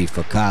 23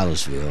 for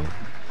Cillinsvile.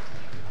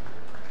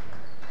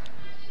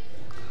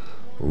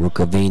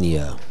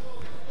 Rukavinia.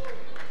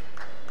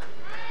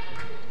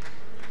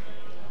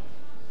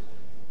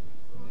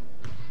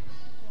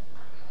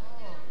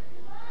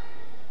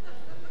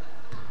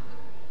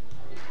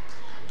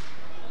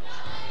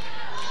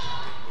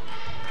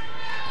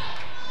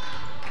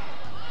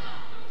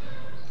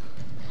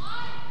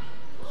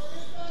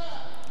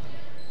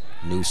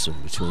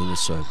 Newsom between the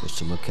circles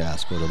to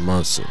McCaskill to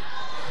Munson.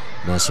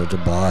 Munson with the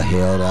ball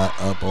held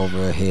up over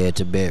her head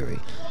to Berry.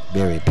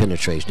 Berry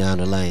penetrates down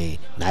the lane.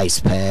 Nice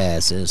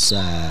pass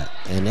inside.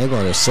 And they're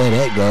going to say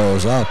that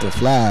goes off the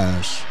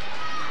Flyers.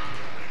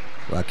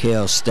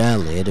 Raquel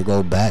Stanley to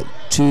go back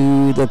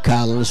to the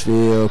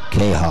Cillinsville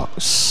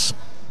Kahoks.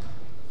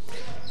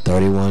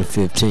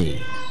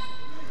 31-15.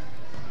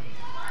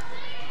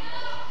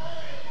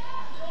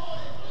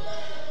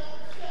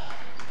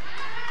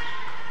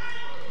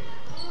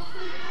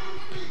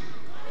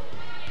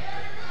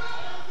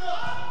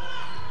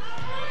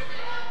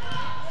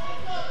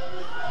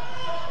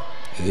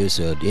 Here's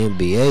an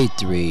NBA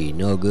three,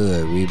 no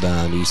good.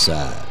 Rebound east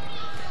side.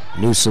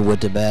 Newsom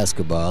with the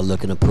basketball,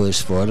 looking to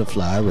push for the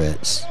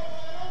Flyerettes.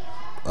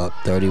 Up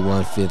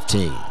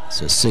 31-15.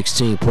 It's a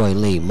 16-point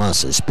lead.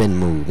 Munson spin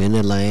move in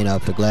the lane,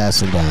 off the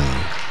glass and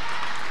down.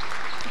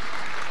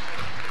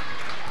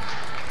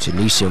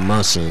 Janisha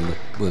Munson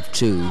with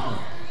two.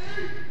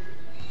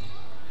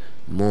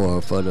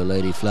 More for the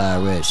Lady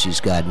Flyerettes. She's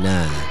got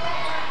 9.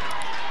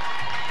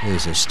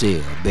 Here's a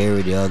steal.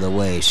 Berry the other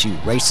way. She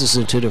races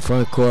into the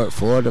front court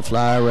for the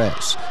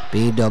Flyerettes.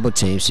 Being double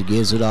teamed, she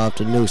gives it off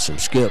to Newsom.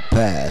 Skip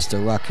pass to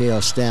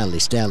Raquel Stanley.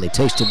 Stanley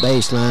takes the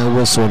baseline,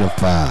 whistle and a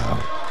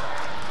foul.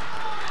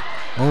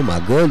 Oh my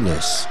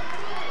goodness.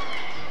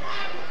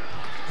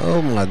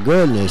 Oh my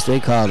goodness. They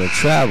called a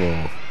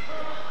travel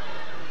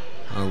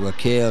on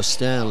Raquel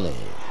Stanley.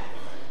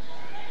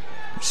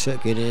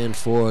 Check it in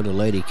for the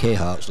Lady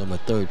Kahoks, number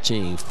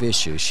 13,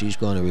 Fisher. She's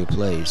going to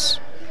replace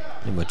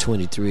number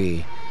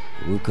 23,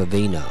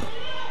 Rukavina.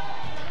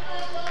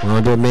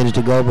 Under a minute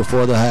to go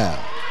before the half.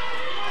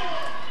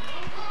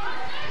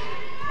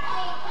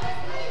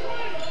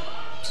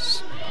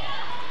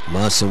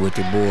 Munson with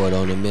the board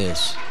on the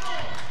miss.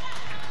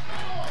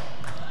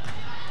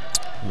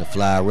 And the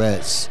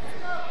Flyerettes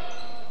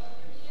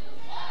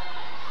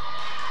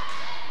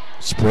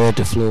spread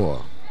the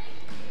floor.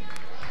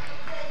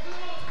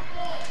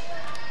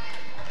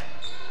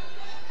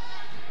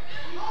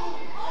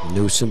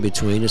 Newsom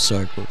between the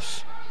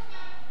circles.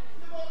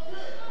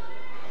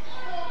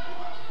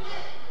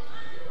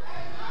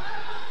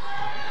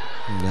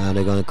 Now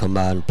they're going to come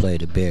out and play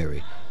to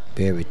Berry.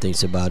 Berry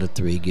thinks about a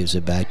three, gives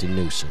it back to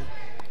Newsom.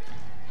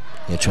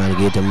 They're trying to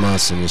get to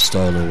Munson. It's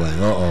stolen away.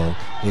 Uh-oh.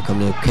 Here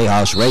come the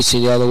Chaos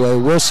racing the other way.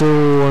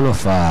 Whistle and a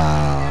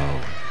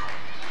foul.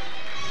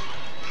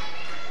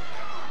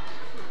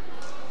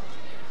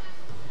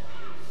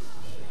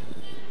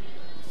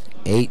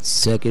 Eight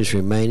seconds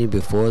remaining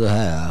before the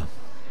half.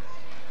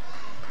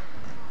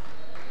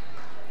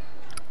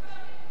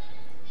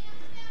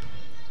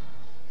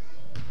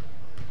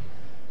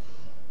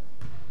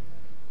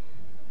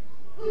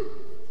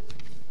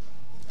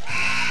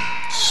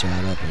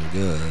 Shot up and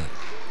good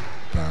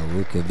by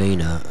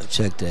Rukavina.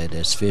 Check that.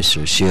 That's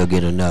Fisher. She'll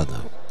get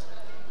another.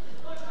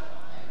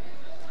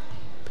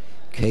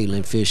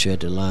 Caitlin Fisher at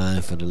the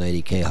line for the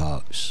Lady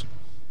Kahoks.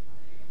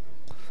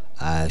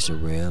 Eyes the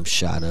rim.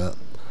 Shot up.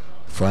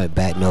 Front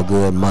back, no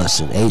good.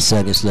 Munson. 8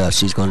 seconds left.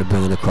 She's going to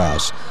bring it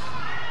across.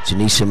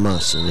 Janisha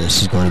Munson, and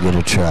she's going to get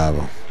a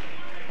travel.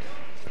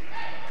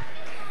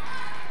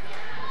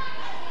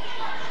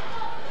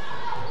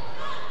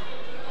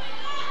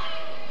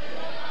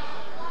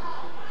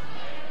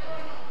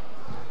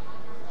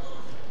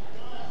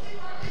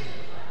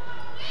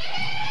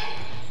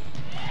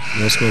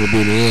 That's going to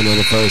be the end of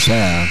the first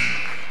half.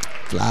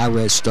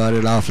 Flyerettes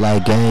started off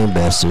like game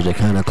besters. They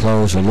kind of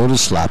closed a little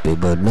sloppy,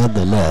 but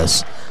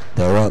nonetheless,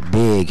 they're up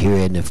big here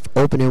in the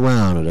opening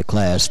round of the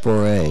Class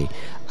 4A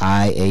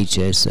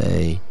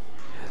IHSA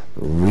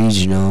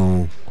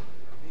Regional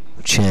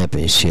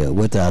Championship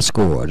with our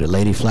score. The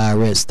Lady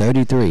Flyerettes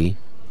 33,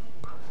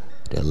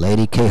 the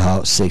Lady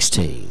Kahoks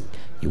 16.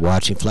 You're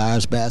watching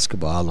Flyers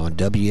basketball on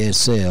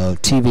WSL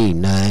TV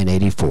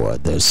 984,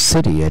 the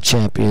City of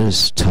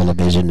Champions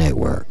Television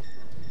Network.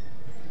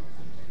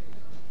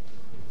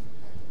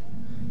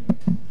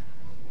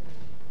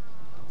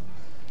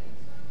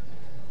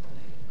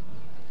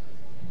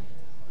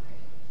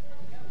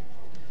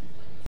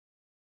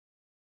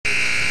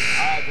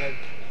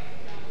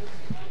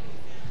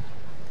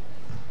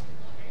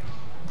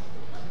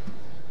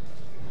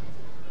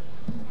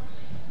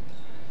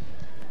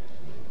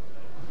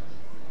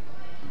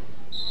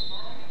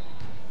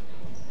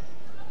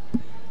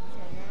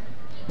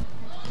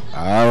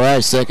 All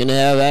right, second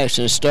half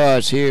action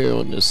starts here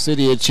on the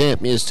City of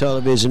Champions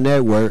Television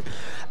Network.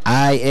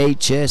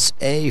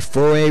 IHSA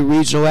 4A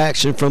regional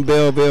action from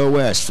Belleville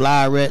West.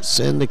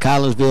 Flyerettes and the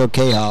Cillinsvile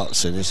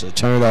Kahoks, and it's a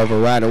turnover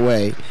right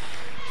away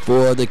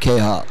for the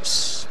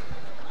Kahoks.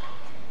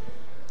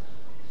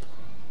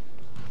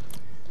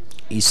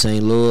 East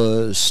St.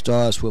 Louis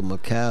starts with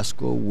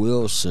McCaskill,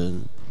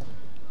 Wilson,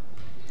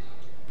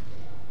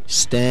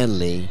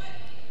 Stanley,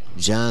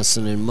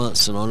 Johnson and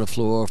Munson on the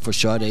floor for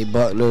Sade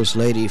Butler's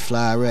Lady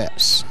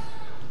Flyerettes.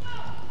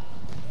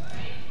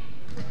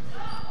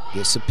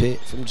 Gets a pick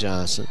from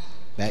Johnson.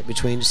 Back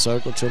between the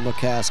circle to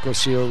McCaskill.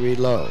 She'll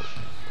reload.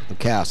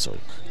 McCaskill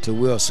to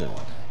Wilson.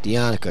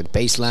 Deonica,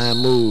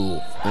 baseline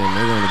move. And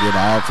they're going to get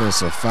an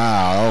offensive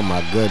foul. Oh,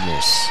 my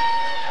goodness.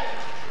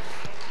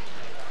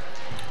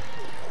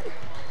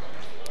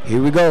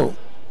 Here we go.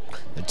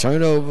 The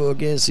turnover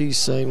against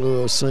East St.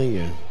 Louis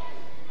Senior.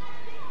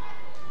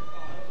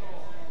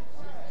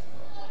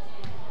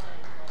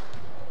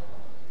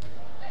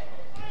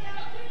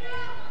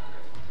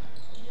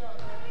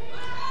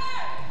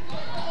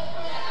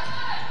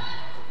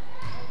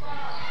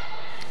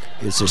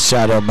 It's a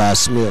shot up by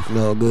Smith,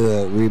 no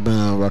good.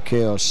 Rebound,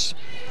 Raquel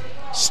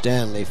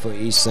Stanley for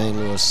East St.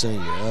 Louis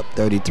Senior, up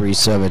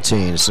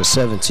 33-17. It's a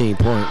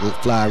 17-point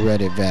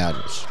Flyerette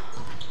advantage.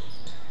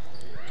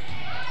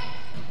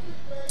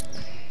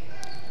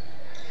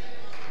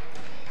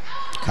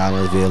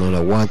 Cillinsville in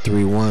a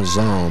 1-3-1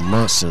 zone.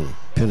 Munson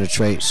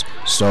penetrates,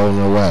 stolen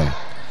away.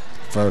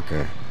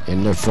 Furker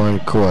in the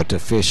front court to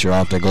Fisher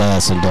off the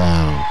glass and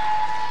down.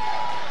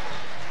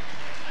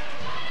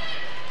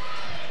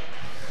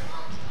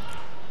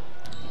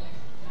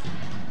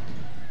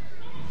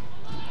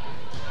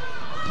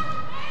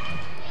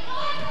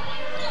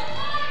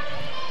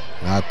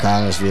 Now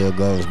Cillinsville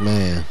goes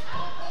man.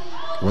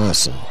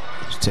 Munson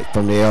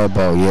from the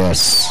elbow,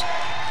 yes.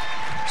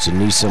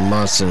 Janisa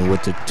Munson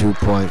with the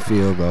 2-point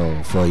field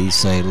goal for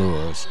East St.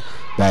 Louis.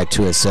 Back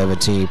to a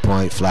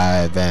 17-point fly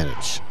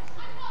advantage.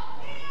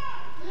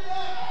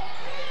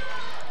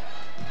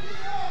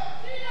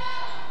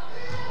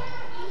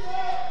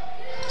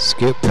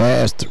 Skip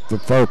pass for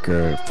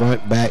Foker.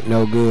 Front back,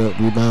 no good.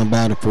 Rebound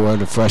battle for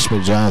the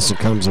freshman Johnson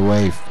comes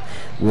away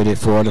with it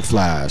for the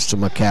Flyers. To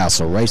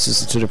McCassell.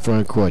 Races into the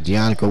front court.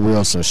 Deonica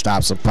Wilson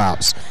stops and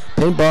pops.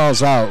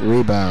 Pinballs out.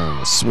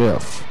 Rebound.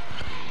 Smith.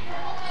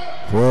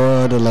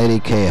 For the Lady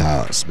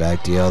Kahoks.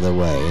 Back the other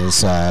way.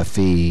 Inside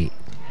feed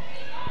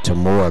to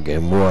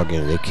Morgan.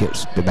 Morgan. It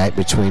keeps back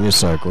between the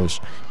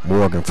circles.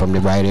 Morgan from the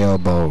right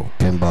elbow.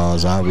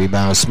 Pinballs out.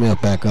 Rebound.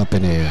 Smith back up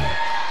in there.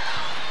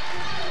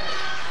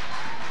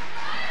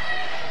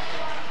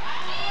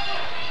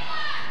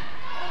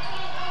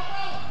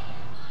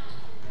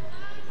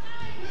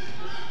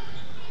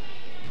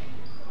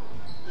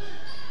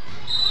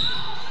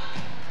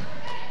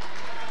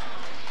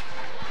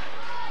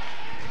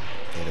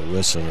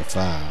 On the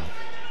foul.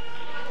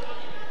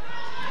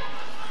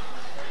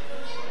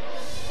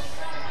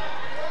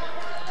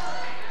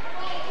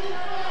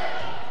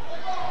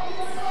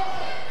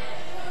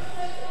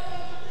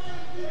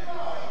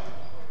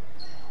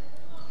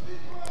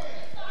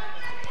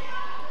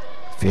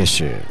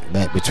 Fisher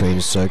back between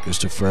the circles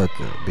to Furker,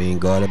 being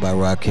guarded by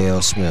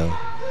Raquel Smith.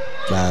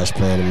 Flyers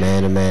playing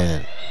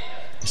man-to-man.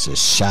 It's a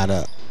shot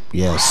up.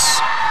 Yes.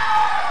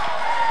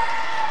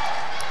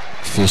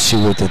 Fisher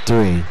with the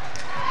 3.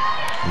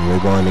 And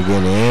we're going to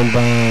get an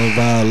inbound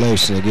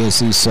violation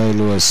against East St.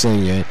 Louis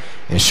Senior,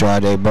 and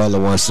Sade Butler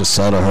wants to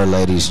settle her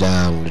ladies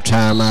down. The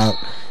timeout,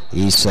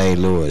 East St.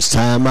 Louis.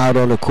 Timeout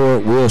on the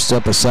court. We'll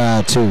step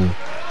aside too.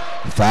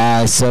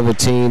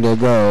 5:17 to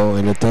go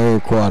in the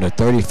third quarter.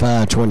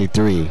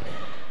 35-23.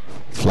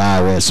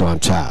 Flyerettes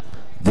on top.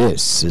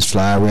 This is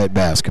Flyerette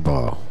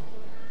basketball.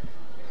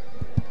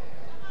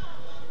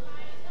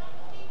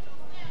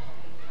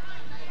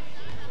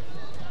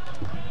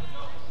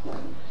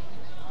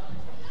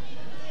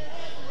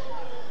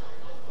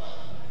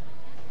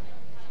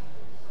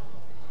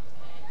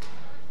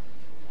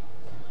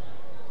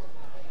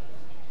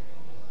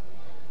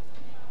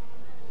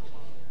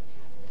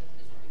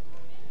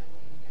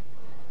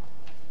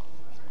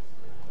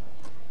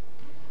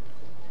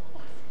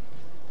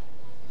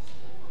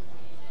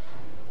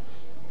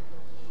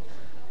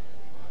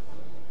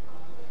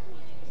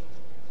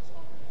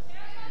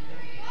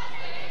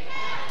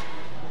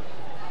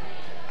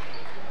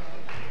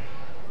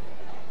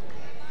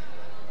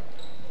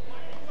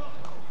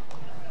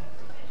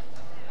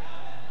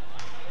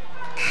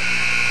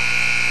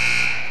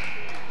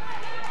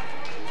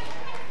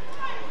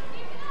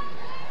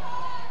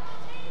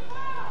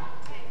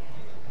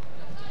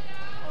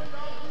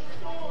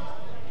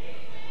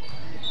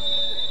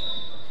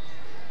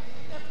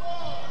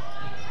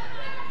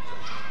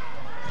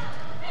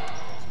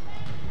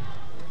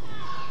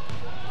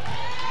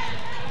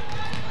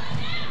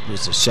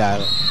 It's a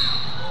shot.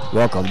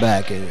 Welcome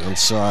back, and I'm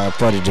sorry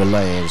for the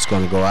delay. It's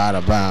going to go out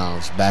of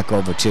bounds. Back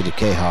over to the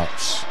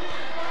Kahoks.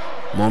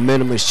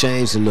 Momentum has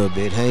changed a little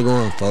bit. Hang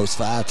on, folks.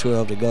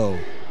 5:12 to go.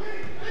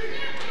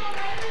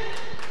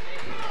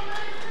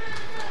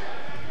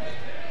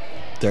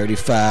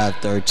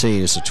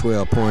 (35-13). It's a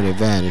 12-point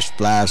advantage.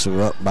 Flyers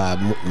were up by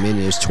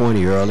many as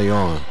 20 early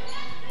on.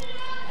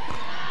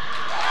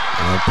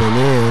 Up and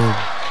in.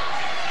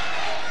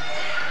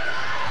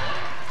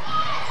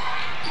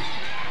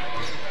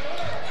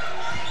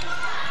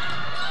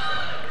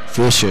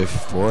 Fisher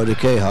for the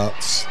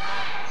Kahoks.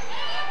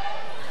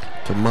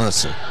 To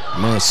Munson.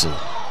 Munson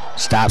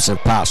stops and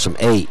pops from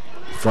 8.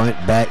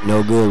 Front, back,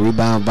 no good.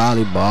 Rebound,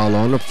 volleyball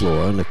on the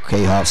floor, and the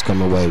Kahoks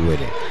come away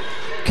with it.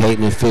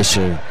 Caitlin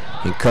Fisher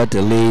can cut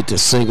the lead to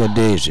single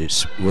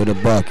digits with a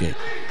bucket.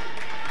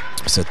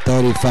 It's a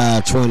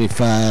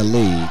 35-25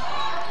 lead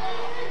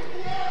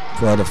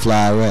for the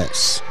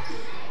Flyerettes.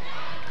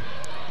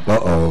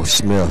 Uh-oh,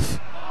 Smith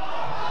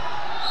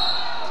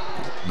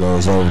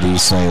goes over to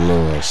East St.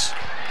 Louis.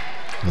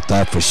 I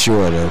thought for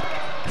sure the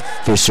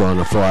official on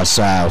the far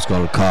side was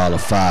going to call a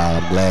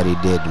foul. I'm glad he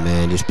didn't,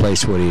 man. This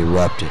place would have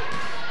erupted.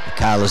 The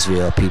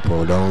Cillinsvile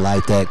people don't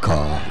like that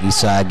call.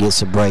 Eastside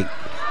gets a break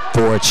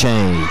for a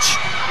change.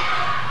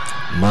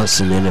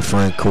 Munson in the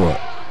front court.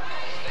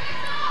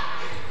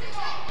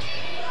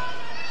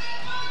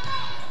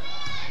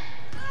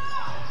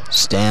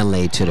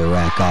 Stanley to the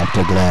rack, off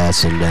the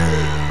glass and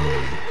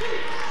down.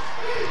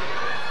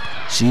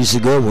 She's a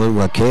good one,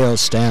 Raquel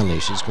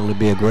Stanley. She's going to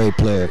be a great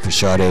player for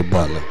Sade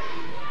Butler.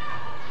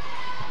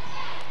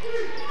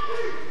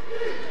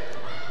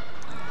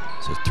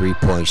 It's a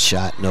 3-point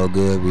shot, no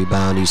good.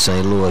 Rebound, East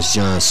St. Louis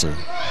Johnson.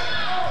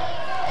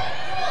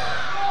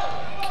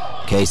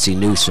 Casey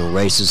Newsom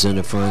races in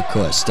the front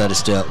court. Stutter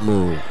step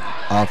move.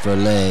 Off her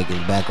leg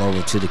and back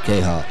over to the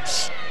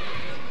Kahoks.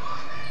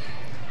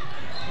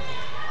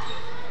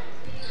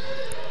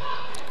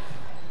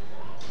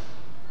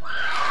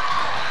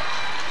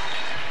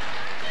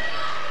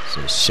 It's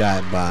a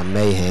shot by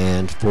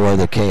Mahan for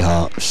the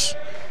Kahoks.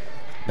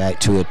 Back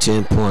to a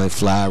 10-point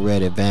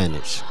Flyerette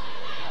advantage.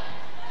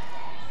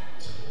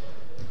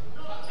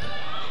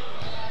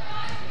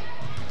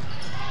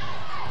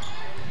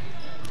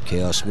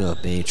 Kel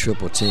Smith being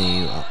triple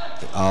team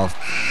off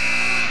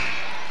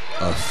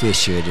of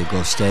Fisher to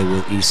go stay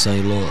with East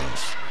St.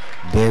 Louis.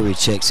 Berry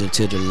checks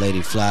into the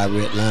Lady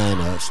Flyerette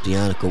lineups.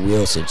 Deanna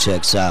Wilson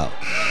checks out.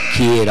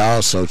 Kidd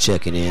also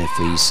checking in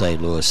for East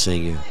St. Louis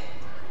senior.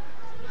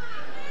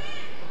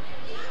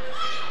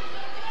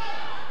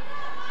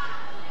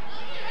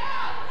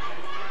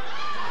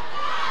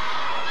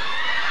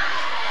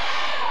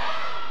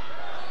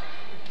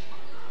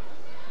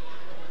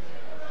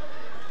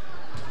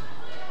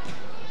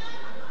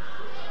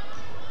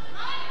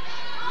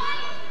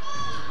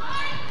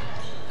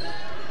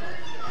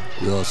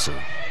 Wilson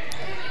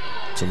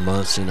to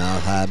Munson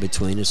out high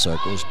between the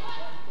circles.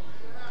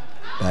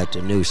 Back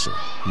to Newsom.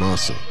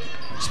 Munson.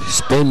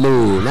 Spin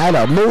move. Not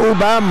a move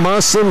by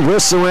Munson.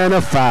 Whistle and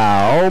a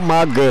foul. Oh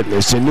my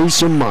goodness. To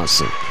Newsom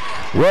Munson.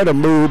 What a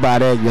move by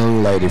that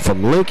young lady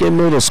from Lincoln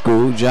Middle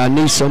School.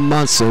 Janisa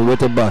Munson with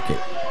the bucket.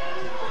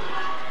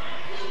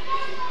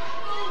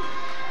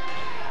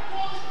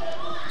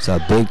 It's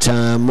a big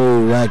time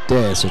move right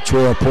there. It's a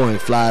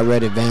 12-point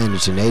Flyerette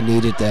advantage, and they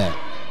needed that.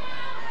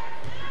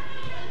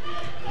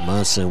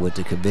 Munson with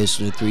the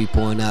conventional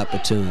 3-point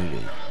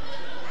opportunity.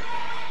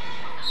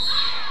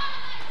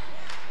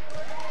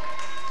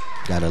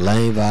 Got a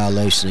lane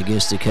violation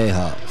against the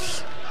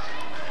Kahoks.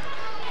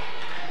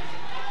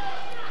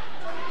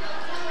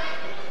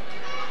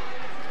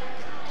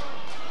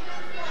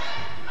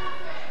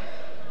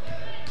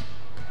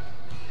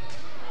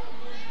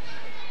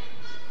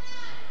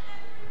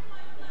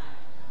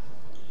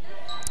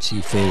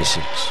 She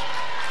finishes.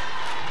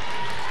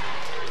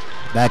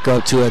 Back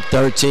up to a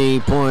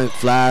 13-point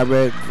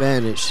Flyerette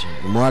advantage.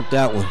 Mark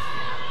that one.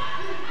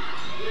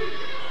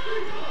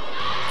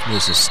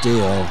 It's a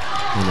steal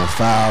and a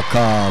foul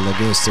call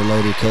against the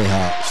Lady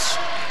Kahoks.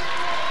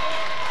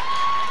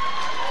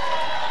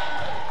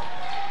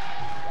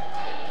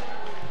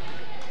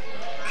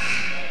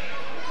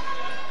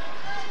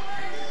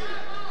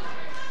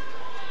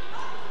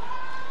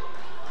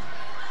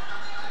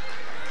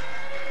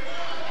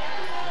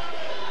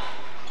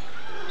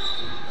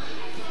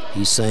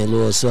 East St.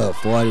 Louis up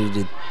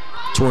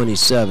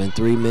 40-27.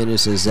 3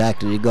 minutes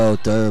exactly to go,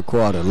 third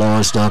quarter.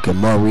 Lawrence Duncan,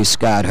 Maurice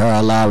Scott,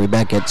 Harold Lowry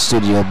back at the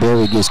studio.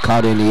 Berry gets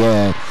caught in the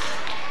air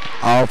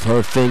off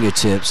her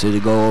fingertips. It'll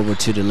go over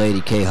to the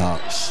Lady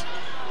Kahoks.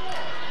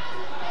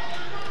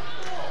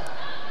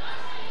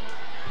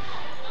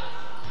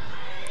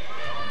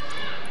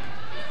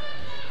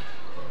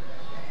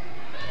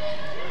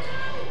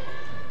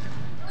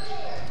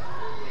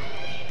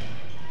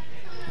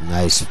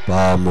 Nice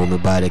ball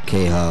movement by the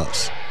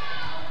Kahoks.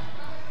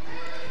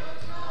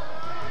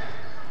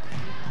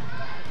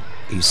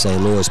 East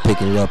St. Louis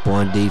picking it up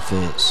on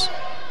defense.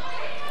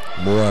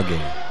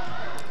 Morgan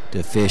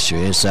to Fisher.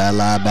 Inside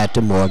line back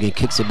to Morgan.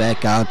 Kicks it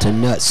back out to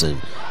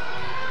Knutson.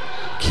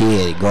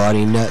 Kidd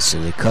guarding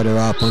Knutson. They cut her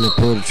off on the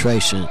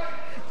penetration.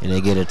 And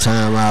they get a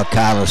timeout.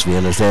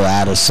 Cillinsvile as they're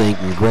out of sync.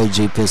 And great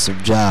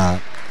defensive job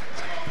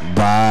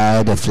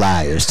by the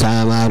Flyers.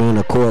 Timeout on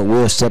the court.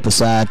 Will step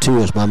aside too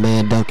as my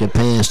man Duncan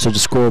pans to the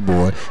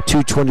scoreboard.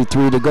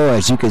 2:23 to go,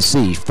 as you can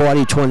see.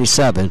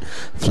 40-27.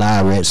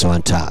 Flyerettes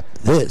on top.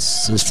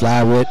 This is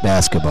Flyerette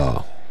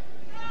basketball.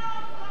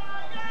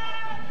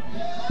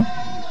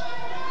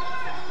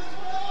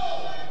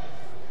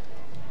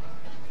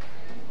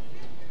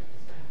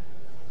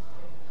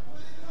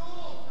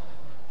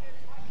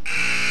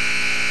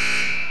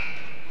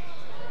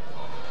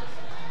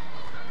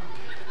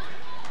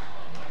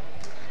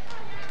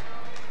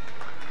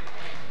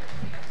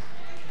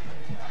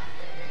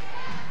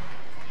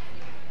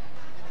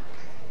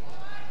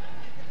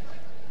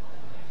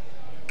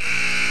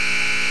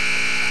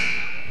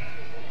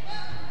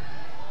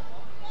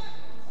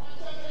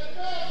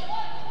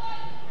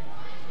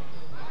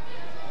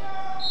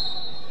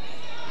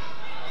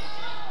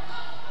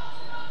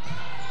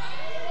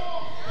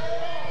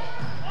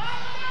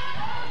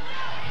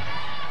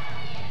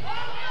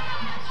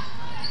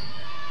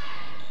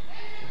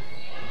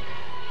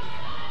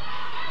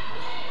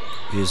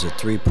 Here's a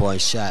 3-point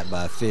shot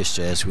by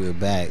Fisher as we're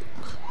back.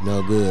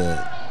 No good.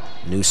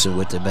 Newsom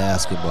with the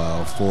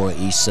basketball for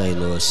East St.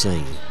 Louis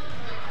senior.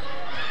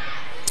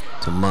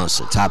 To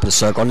Munson, top of the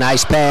circle.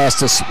 Nice pass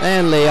to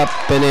Stanley, up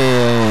and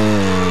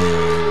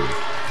in.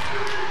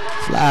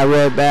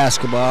 Flyerette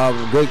basketball,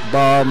 great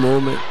ball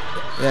movement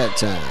that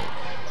time.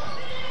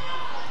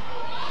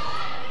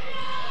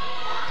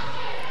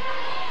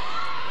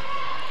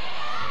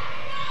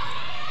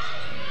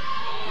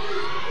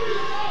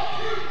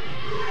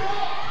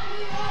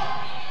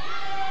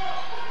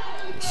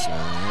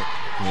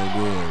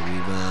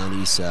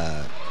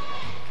 Side.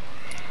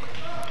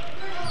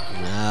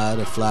 Now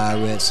the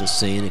Flyerettes are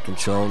seeing and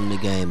controlling the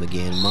game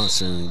again.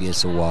 Munson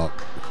gets a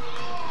walk.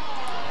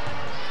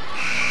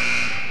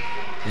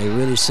 They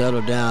really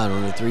settled down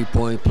on a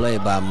 3-point play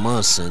by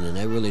Munson, and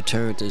they really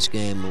turned this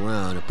game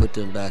around and put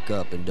them back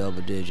up in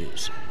double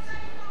digits.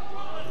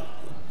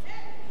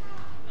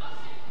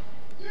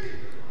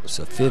 It's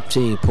a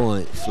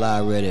 15-point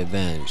Flyerette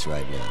advantage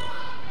right now.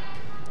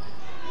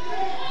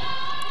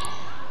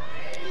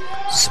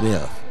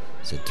 Smith.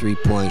 It's a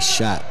 3-point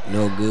shot.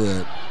 No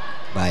good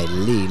by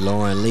Lee,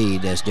 Lauren Lee.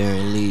 That's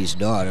Darren Lee's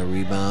daughter.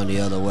 Rebound the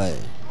other way.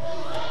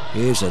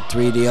 Here's a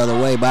 3 the other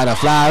way by the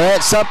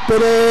Flyerettes. Up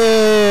and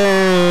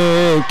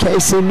in.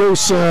 Casey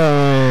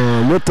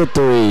Newsom with the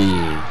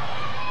 3.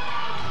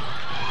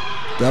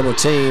 Double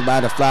team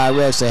by the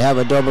Flyerettes. They have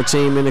a double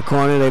team in the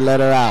corner. They let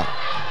her out.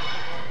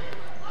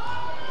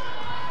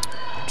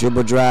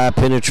 Dribble drive,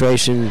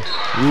 penetration,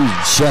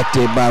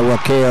 rejected by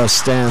Raquel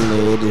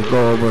Stanley. It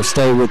go over,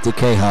 stay with the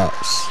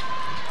Kahoks.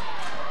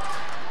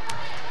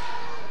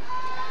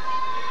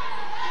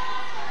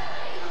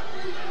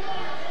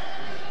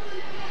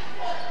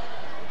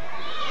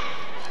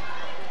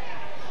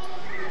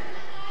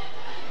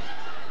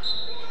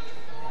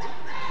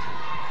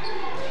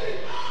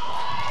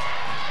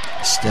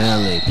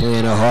 Stanley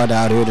playing her heart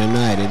out here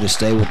tonight. It'll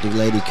stay with the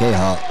Lady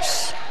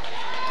Kahoks.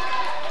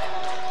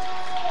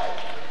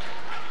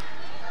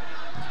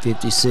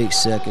 56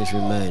 seconds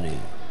remaining.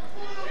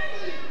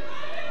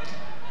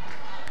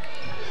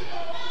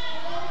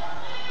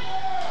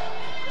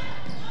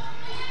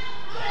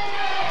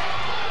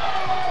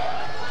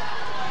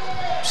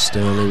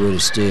 Stanley with a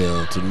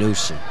steal to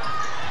Newsom.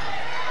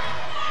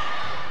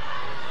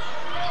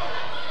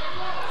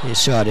 And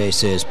Sade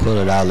says, pull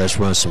it out, let's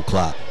run some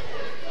clock.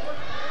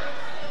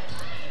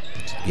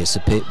 Gets a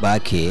pick by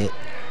Kidd.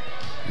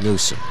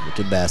 Newsom with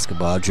the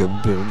basketball, dribble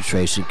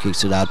penetration,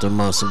 kicks it out to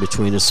Munson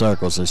between the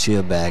circles, and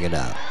she'll bag it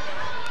out.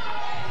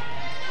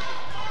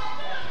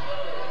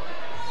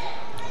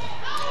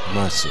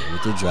 Munson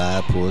with the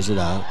drive, pulls it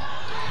out.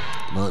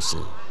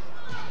 Munson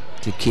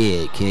to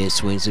Kidd. Kidd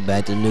swings it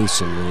back to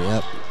Newsom.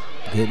 Yep,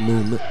 good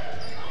movement.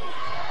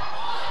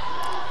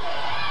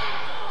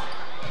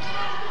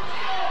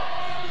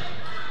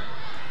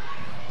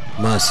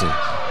 Munson,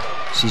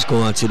 she's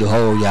going to the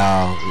hole,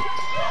 y'all.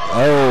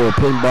 Oh,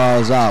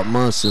 pinball's out.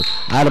 Munson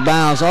out of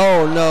bounds.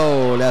 Oh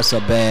no, that's a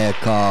bad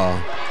call.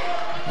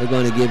 They're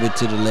going to give it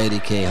to the Lady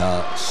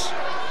Kahoks.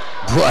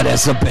 Boy,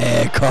 that's a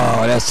bad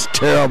call. That's a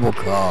terrible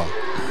call.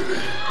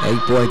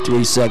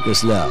 8.3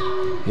 seconds left.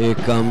 Here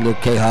come the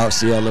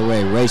Kahoks the other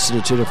way, racing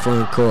it to the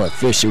front court.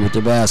 Fisher with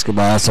the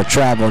basketball. That's a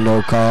travel,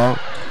 no call.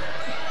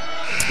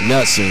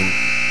 Knutson,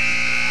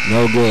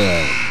 no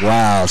good.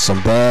 Wow,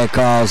 some bad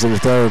calls in the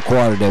third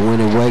quarter that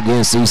went away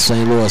against East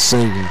St. Louis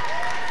Senior.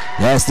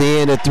 That's the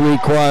end of 3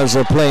 quarters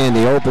of play in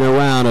the opening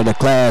round of the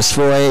Class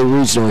 4A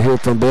Regional here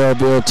from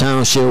Belleville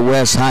Township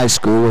West High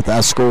School with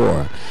our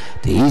score.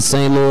 The East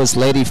St. Louis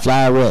Lady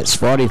Flyerettes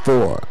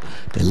 44,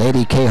 the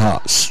Lady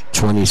Kahoks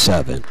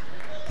 27.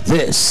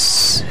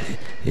 This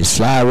is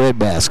Flyerette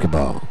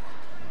basketball.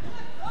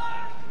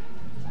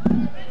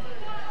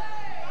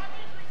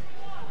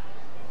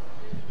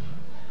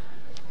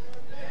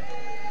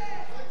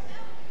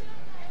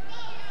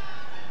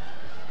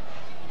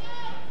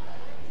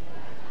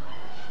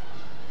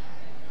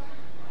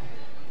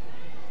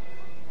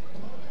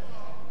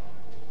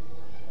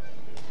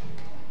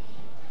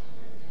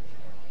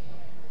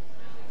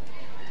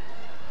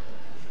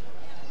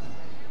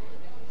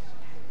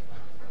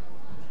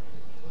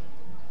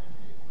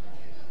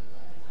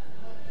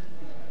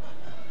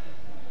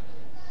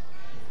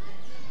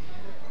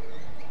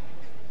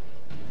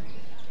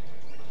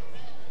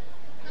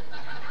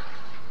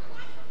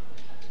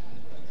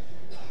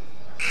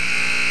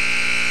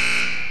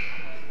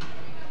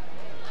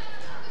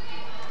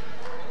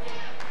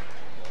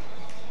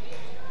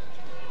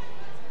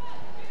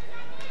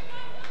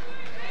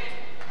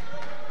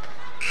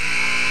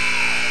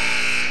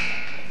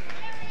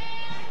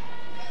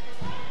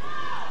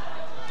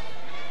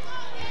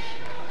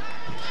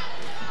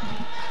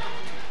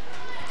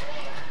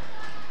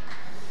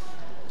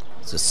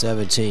 It's a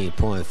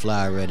 17-point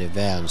Flyerette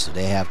advantage, so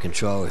they have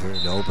control here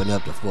to open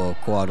up the fourth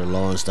quarter.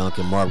 Lawrence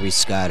Duncan, Maurice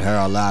Scott,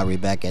 Harold Lowry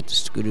back at the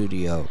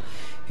studio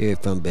here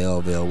from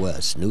Belleville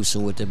West.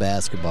 Newsom with the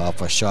basketball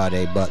for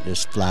Sade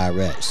Butler's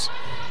Flyerettes.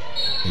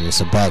 And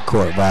it's a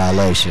backcourt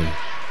violation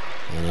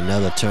and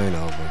another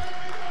turnover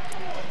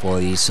for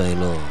East St.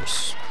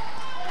 Louis.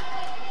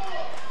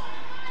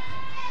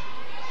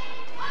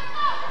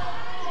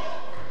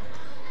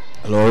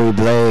 Lori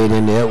Blade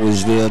and the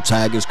Edwardsville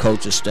Tigers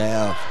coaching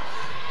staff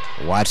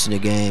watching the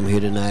game here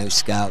tonight,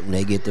 scouting.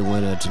 They get the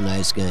winner of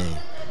tonight's game.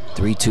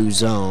 3-2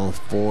 zone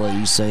for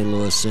East St.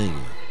 Louis Senior.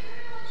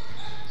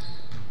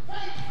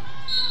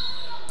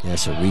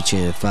 That's a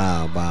reach-in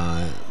foul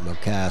by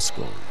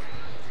McCaskill.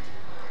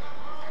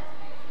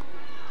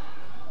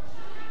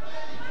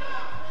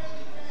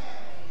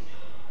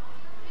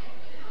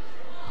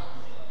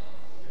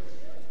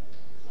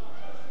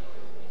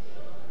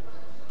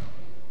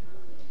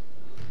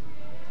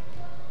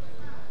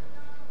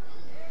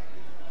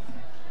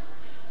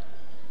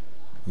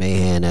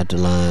 Mahan at the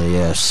line,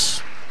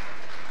 yes.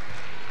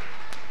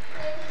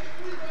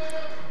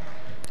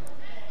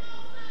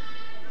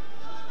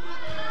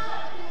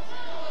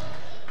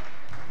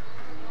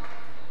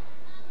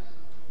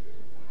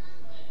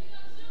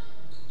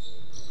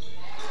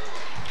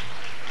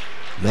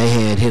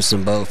 Mahan hits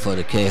them both for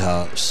the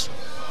Kahoks.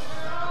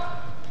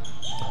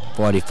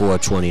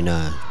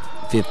 44-29,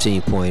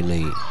 15-point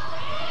lead.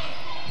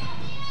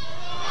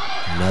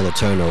 Another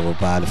turnover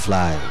by the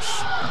Flyers.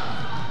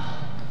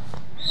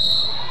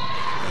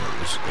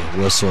 A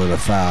whistle and a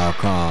foul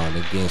called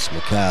against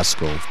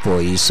McCaskill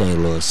for East St.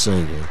 Louis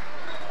Senior.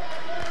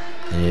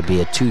 And it'd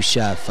be a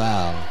 2-shot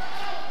foul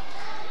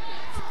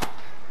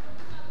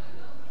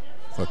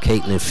for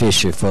Caitlin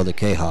Fisher for the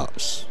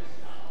Kahoks.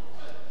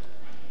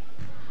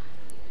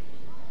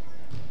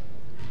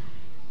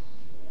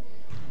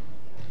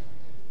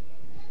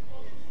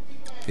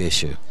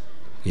 Fisher,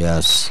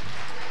 yes.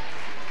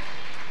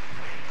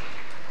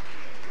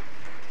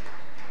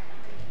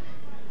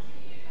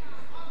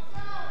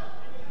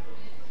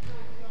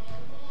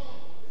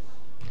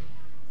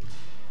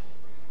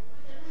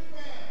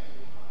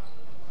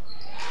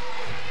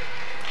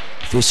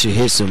 Fisher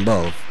hits them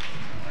both.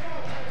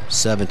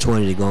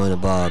 7:20 to go in the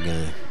ball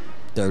game.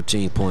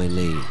 13-point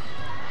lead.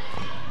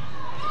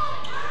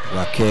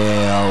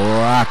 Raquel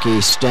Rocky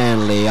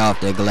Stanley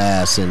off the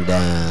glass and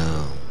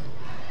down.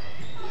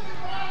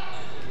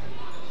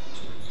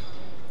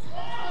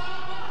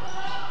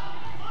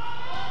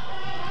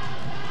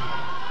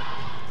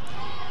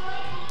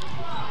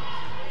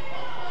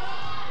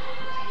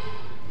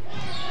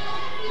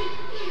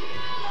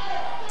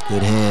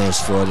 Good hands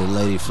for the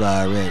Lady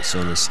Flyerettes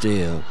on the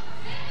steal.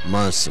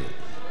 Munson.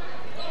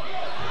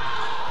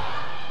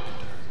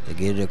 They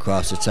get it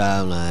across the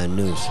timeline.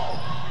 Newsom.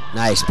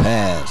 Nice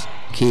pass.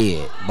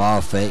 Kidd.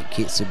 Ball fake.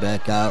 Kicks it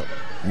back out.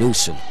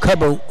 Newsom.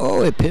 Kaboom.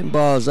 Oh, it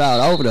pinballs out.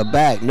 Over the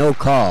back. No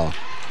call.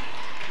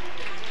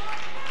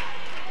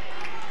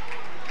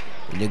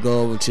 And they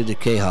go over to the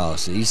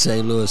K-House. East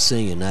St. Louis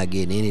Senior not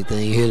getting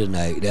anything here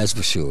tonight. That's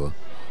for sure.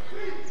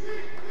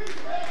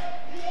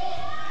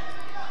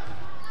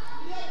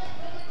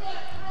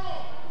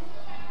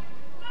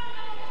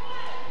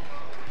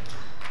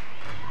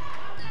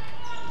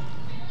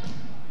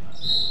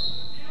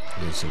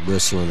 It's a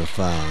whistle and a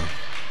foul.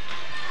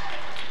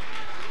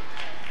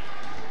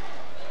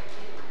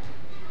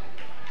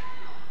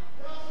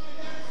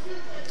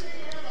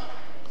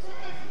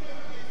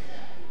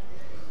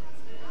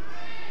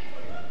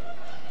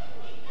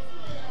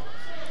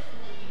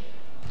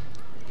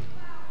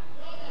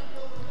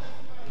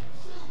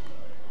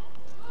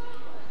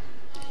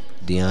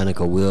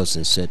 Deonica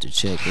Wilson set to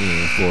check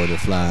in for the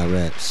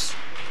Flyerettes.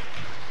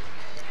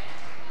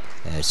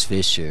 As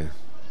Fisher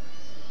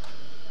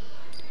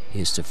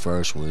hits the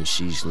first one,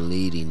 she's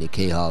leading the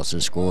K-Hawks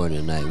in scoring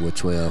tonight with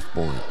 12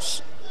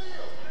 points.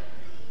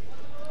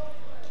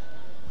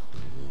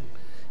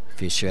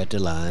 Fisher at the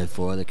line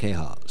for the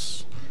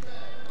K-Hawks.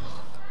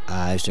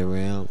 Eyes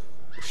around,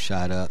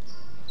 shot up,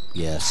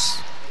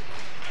 yes.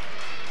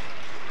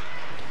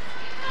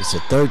 It's a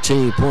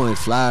 13-point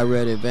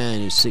Flyerette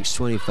advantage,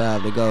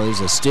 6:25 to go. It's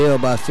a steal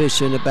by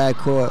Fisher in the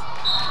backcourt.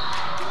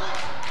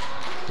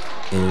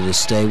 And it'll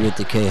stay with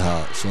the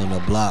K-Hawks on the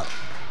block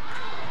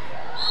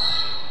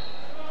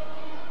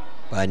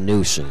by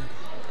Newsom.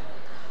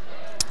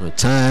 A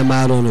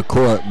timeout on the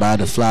court by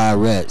the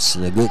Flyerettes,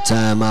 and a good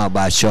timeout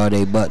by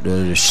Sade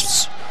Butler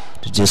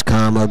to just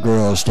calm our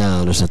girls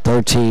down. It's a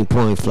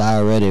 13-point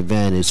Flyerette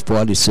advantage,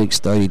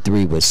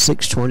 46-33, with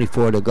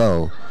 6:24 to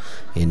go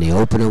in the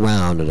opening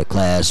round of the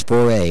Class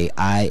 4A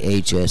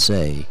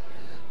IHSA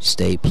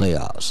state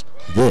playoffs.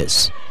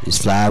 This is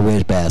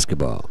Flyerette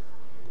basketball.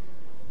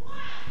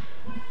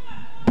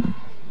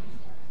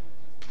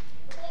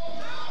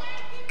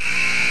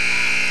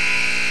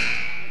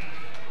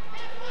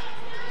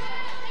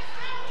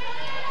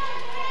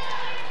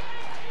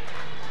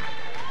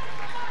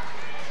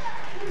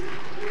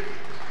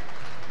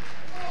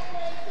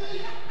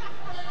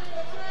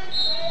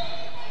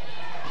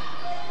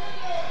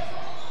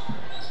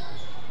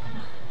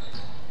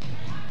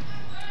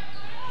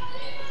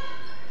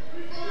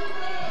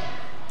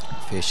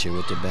 Fisher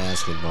with the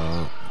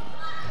basketball.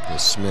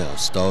 And Smith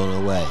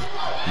stolen away.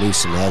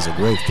 Newsom has a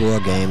great floor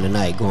game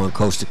tonight, going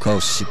coast to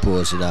coast. She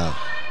pulls it out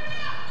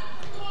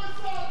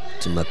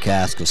to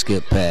McCaskill.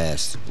 Skip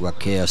pass.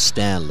 Raquel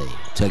Stanley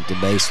took the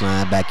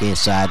baseline back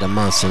inside to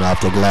Munson off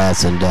the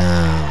glass and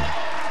down.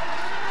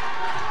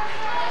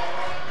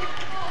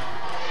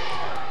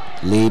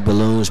 Lead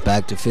balloons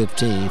back to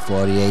 15,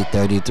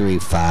 48-33,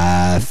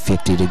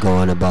 5:50 to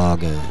go in the ball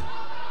game.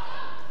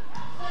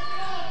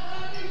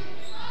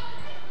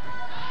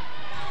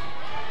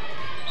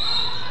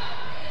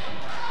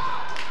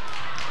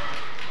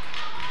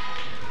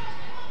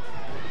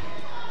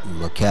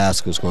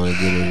 McCaskill's going to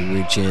get a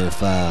reach-in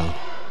foul.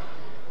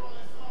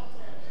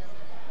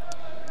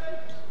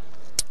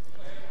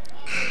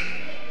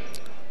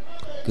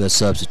 Good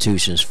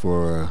substitutions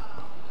for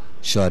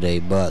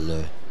Sade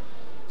Butler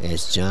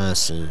as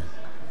Johnson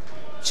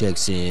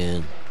checks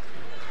in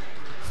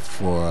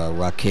for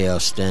Raquel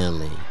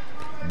Stanley.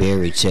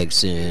 Berry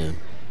checks in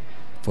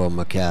for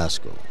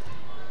McCaskill.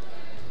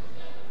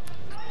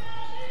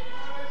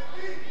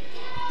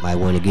 Might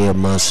want to give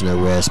Munson a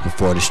rest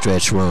before the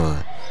stretch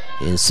run.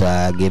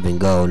 Inside, give and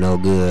go, no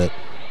good.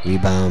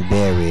 Rebound,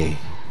 Berry.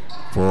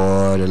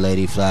 for the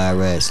Lady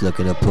Flyerettes,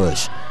 looking to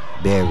push.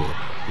 Berry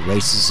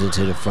races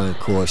into the front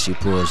court. She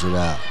pulls it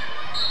out.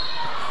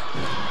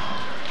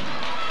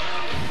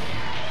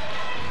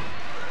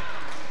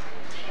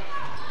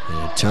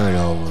 And a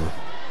turnover.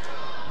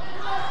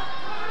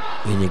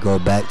 And you go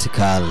back to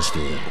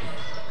Cillinsville.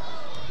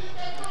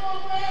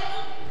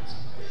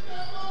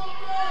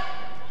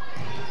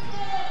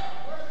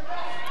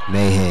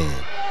 Mahan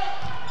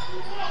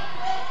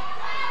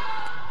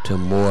to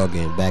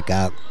Morgan, back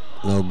out,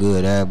 no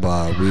good, air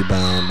ball,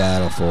 rebound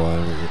battle for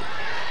him,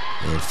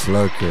 and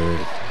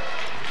Flurker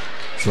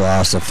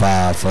draws the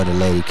foul for the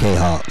Lady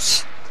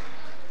Kahoks.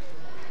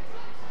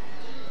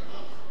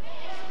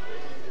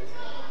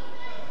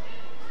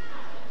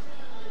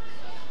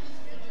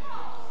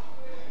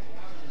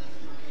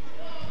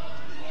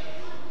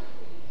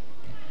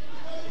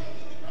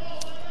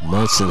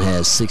 Munson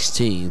has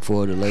 16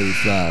 for the Lady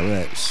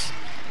Flyerettes.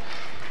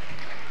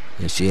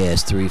 And she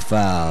has 3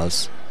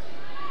 fouls.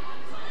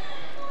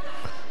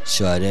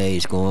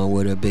 Sade's going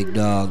with her big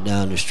dog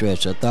down the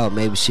stretch. I thought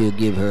maybe she'll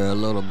give her a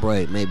little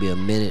break, maybe a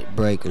minute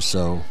break or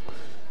so.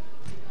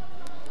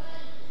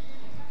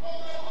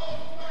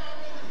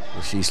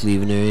 But she's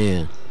leaving her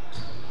in.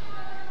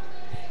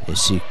 And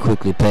she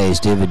quickly pays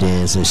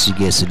dividends as she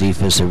gets a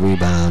defensive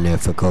rebound there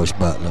for Coach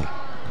Butler.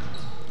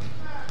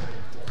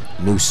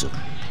 Newsom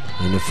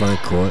in the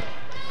front court,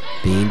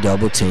 being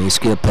double teamed,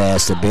 skip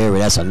pass to Berry.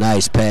 That's a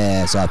nice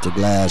pass off the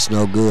glass,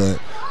 no good.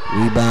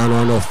 Rebound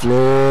on the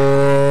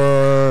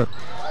floor.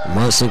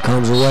 Munson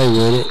comes away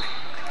with it.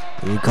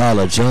 We call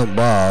a jump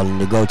ball and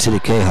they go to the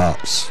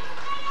Kahoks.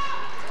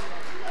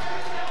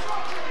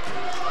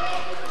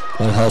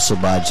 Good hustle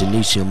by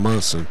Janisha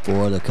Munson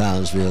for the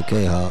Cillinsville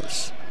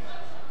Kahoks.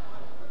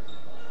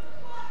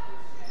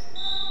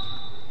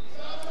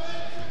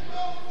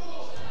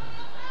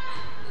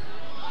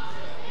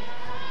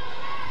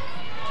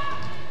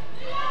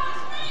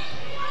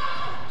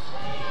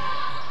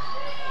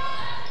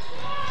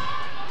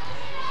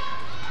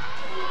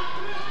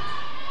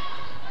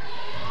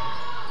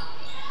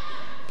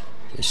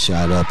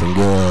 Shot up and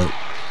good.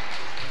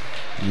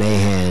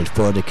 Mahan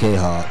for the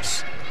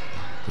Kahoks.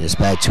 It's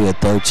back to a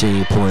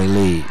 13-point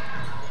lead.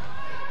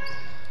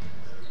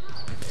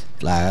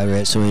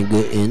 Flyerettes are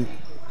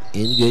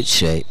in good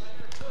shape.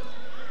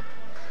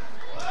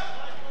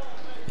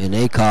 And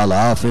they call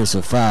an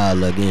offensive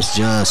foul against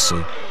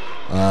Johnson,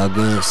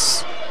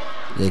 against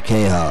the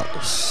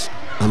Kahoks.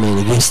 I mean,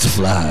 against the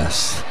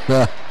Flyers.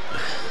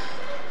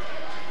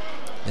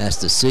 That's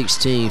the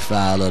 16th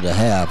foul of the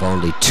half.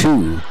 Only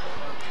 2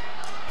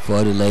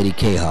 for the Lady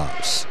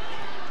Kahoks.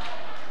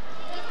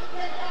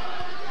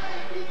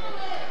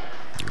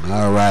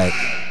 All right,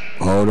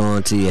 hold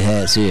on to your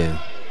hats here.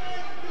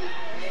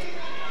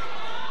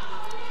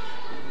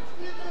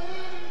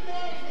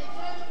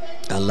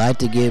 I'd like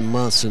to give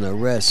Munson a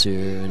rest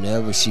here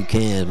whenever she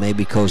can.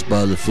 Maybe Coach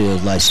Butler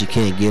feels like she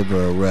can't give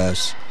her a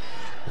rest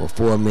with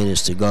 4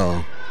 minutes to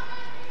go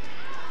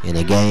in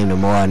a game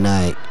tomorrow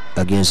night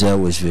against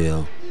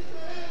Edwardsville.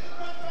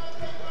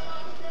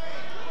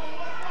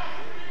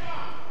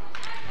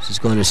 She's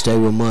going to stay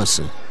with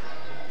Munson.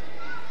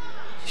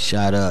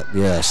 Shot up,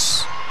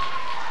 yes.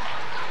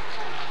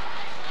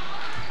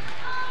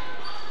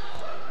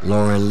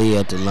 Lauren Lee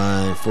at the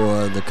line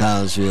for the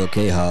Cillinsville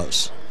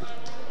Kahoks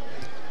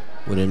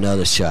with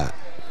another shot.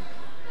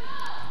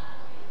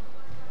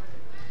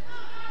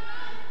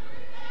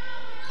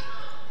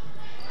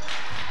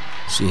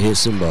 She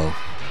hits them both.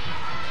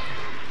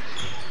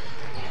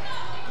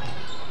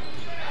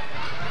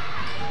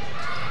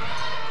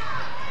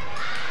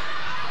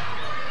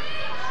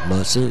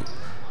 Munson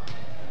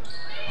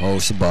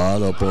holds the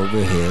ball up over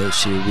her head.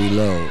 She'll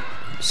reload.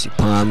 She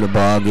palmed the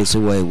ball, gets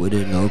away with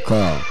it, no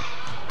call.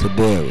 To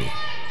Berry.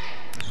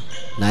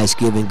 Nice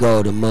give and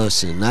go to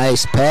Munson.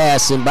 Nice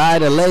passing by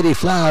the Lady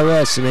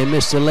Flyerettes, and they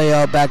missed the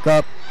layup. Back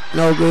up,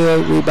 no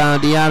good.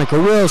 Rebound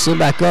Deonica Wilson,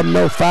 back up,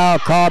 no foul.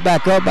 Call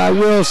back up by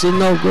Wilson,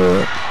 no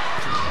good.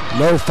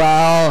 No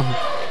foul,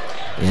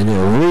 and a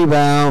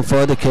rebound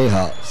for the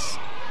Kahoks.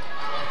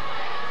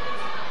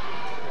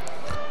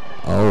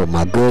 Oh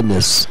my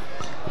goodness,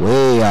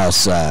 way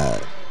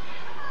outside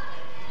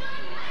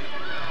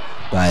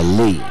by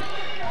Lee.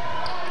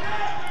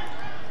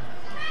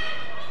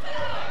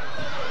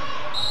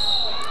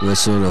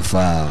 Whistle and a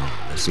foul.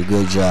 That's a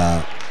good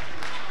job.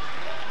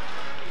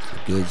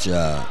 Good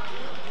job.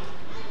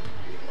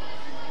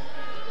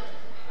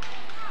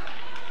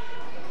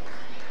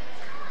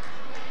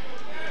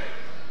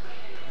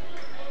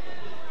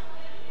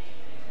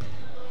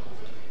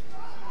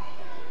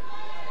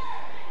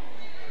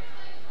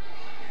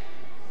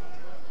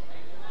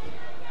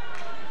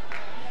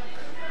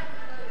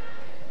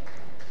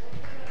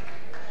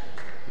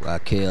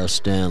 Raquel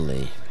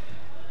Stanley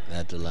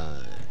at the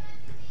line.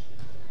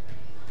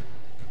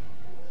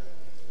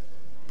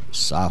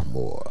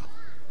 Sophomore.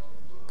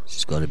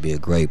 She's going to be a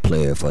great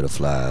player for the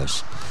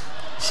Flyers.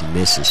 She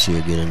misses,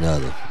 she'll get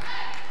another.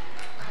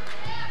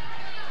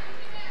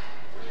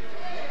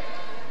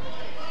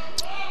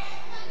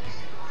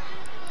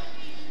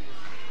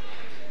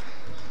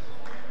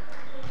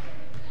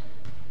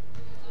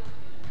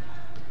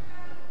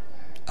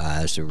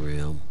 towards the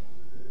rim.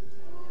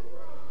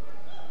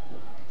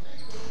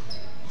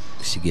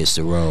 She gets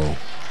the roll.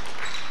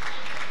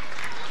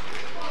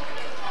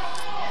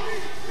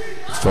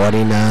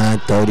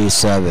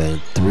 49-37,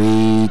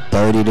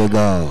 3:30 to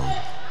go.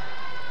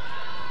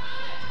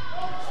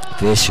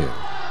 Fisher.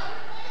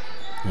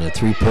 And a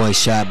three-point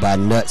shot by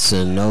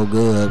Knutson, no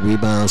good.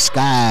 Rebound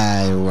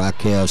Sky, and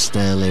Raquel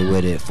Stanley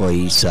with it for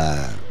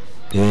Eastside.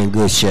 They're in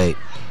good shape.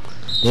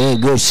 They're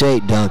in good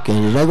shape,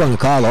 Duncan. They're going to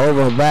call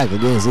over and back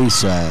against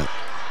Eastside.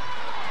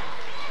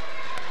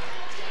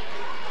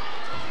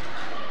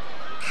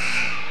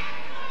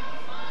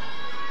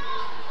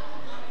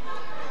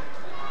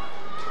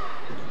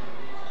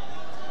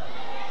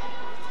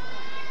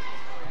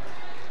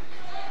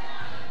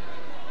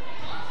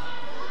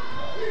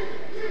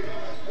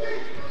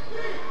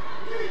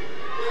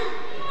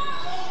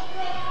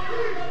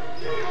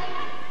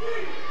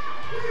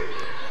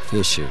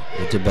 Fisher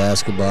with the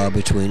basketball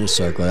between the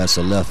circle. That's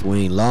a left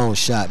wing. Long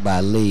shot by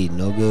Lee.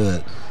 No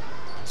good.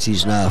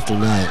 She's not off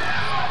tonight.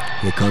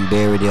 Here come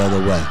Barry the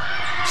other way.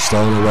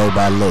 Stolen away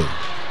by Lee.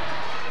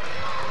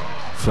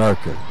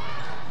 Flurker.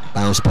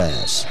 Bounce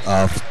pass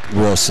off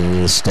Wilson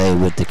and stay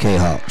with the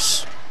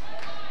Kahoks.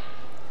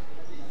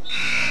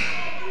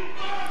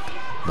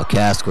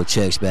 McCaskill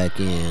checks back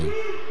in.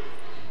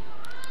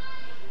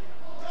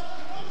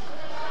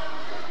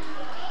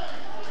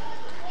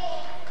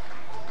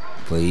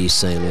 For East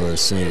St. Louis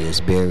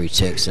Seniors, Barry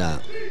checks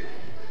out.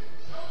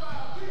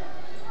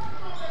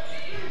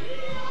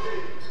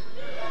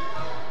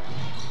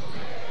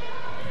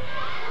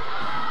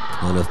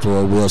 On the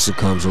floor, Wilson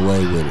comes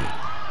away with it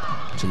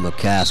to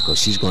McCaskill.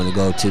 She's going to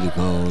go to the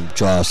cone,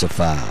 draws the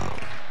foul.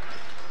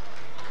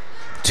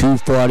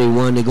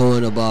 2:41 to go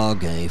in the ball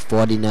game.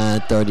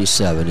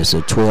 49-37. It's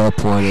a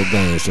 12-point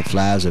advantage. The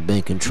Flyers have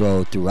been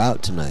controlled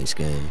throughout tonight's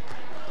game.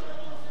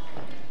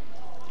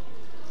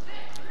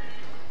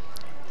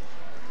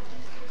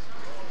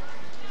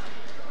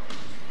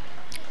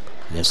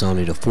 That's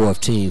only the 4th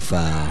team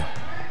foul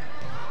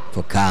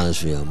for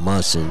Cillinsville.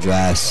 Munson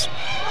drives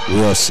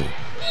Wilson.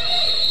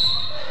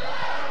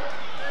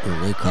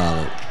 And they call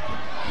it.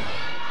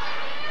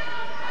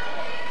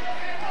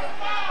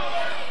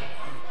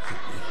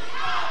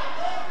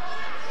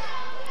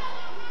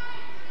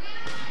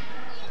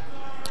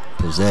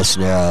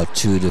 Possession arrow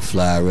to the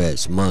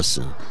Flyerettes.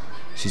 Munson.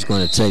 She's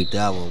going to take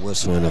that one,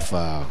 whistling a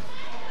foul.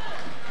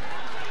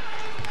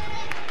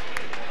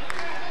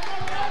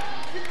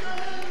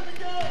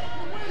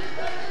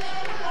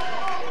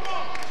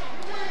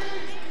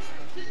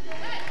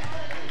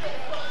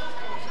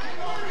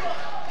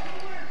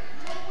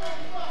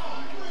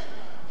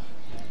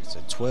 It's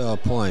a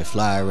 12-point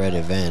Flyerette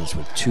advantage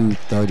with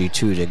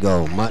 2:32 to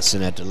go.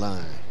 Munson at the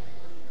line.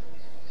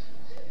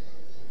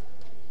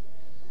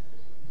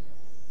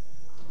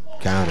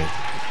 Count it.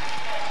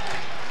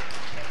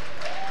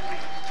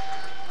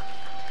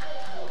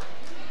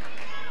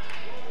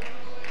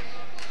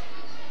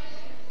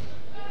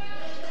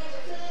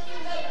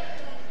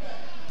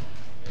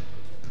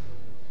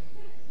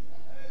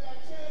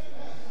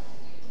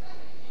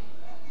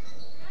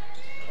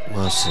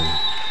 Munson.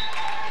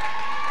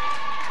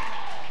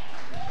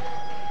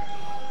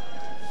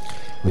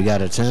 We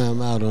got a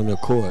timeout on the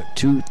court.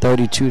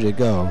 2:32 to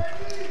go.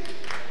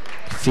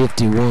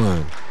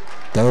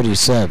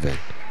 51-37.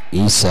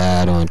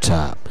 Eastside on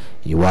top.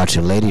 You're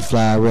watching Lady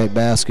Flyerette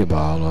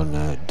basketball on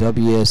the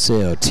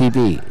WSL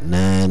TV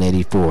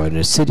 984 in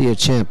the City of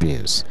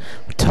Champions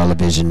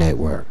television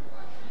network.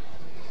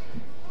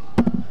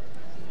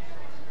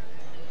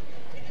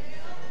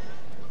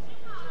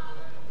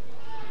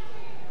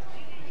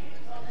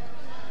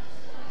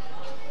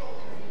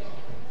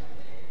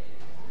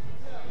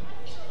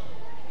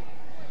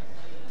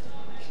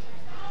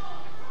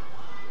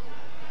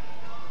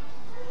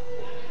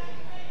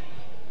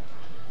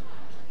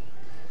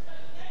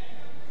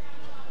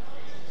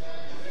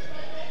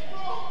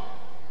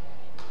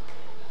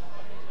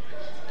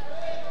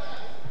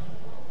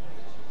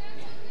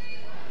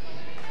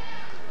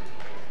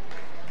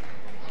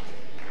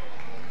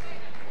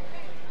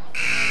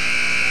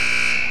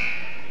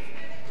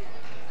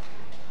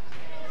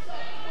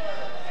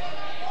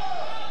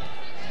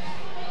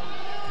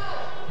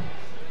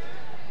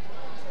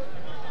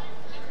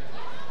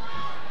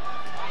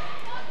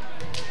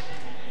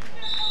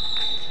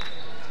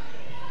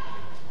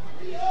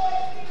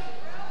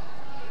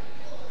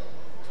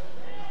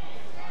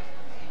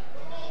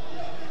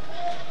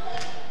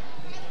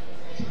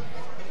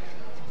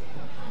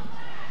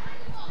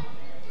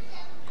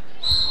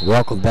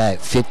 Welcome back.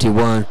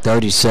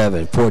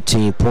 51-37,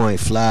 14-point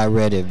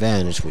Flyerette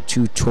advantage with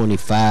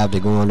 2:25 to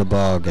go in the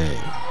ball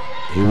game.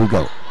 Here we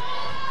go.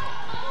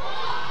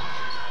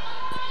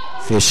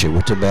 Fisher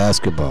with the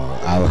basketball.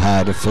 Out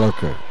high to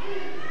Flurker.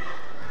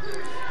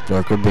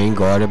 Flurker being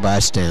guarded by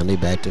Stanley.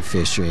 Back to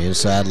Fisher.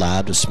 Inside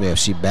live to Smith.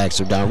 She backs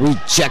her down.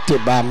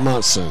 Rejected by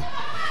Munson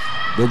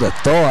with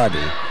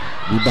authority.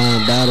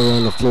 Rebound battle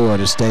on the floor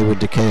to stay with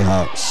the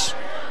Kahoks.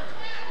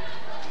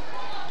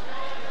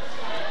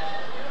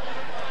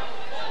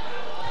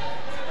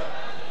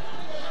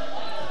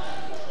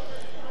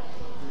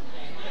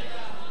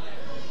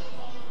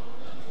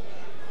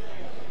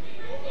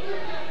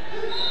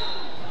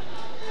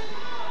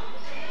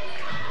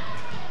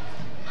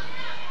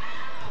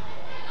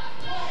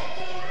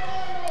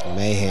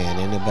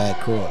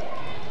 court.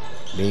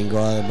 Being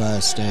guarded by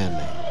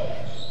Stanley.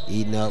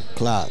 Eating up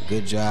clock.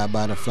 Good job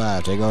by the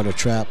Flyers. They go to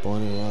trap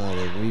on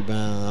the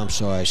rebound. I'm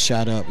sorry.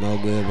 Shot up. No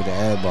good with the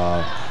air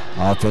ball.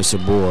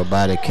 Offensive board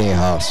by the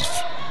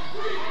Kahoks.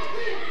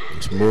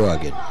 It's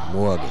Morgan.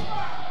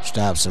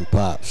 Stops and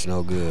pops.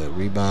 No good.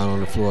 Rebound on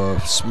the floor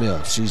of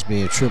Smith. She's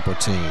being triple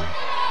teamed.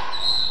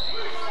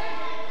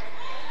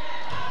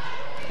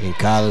 And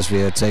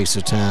Cillinsvile takes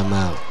a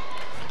timeout.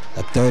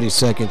 A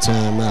 30-second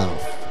timeout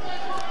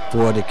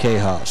for the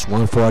Kahoks.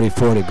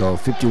 1:44 to go.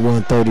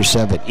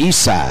 51-37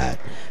 East Side.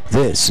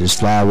 This is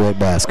Flyrette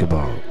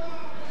basketball.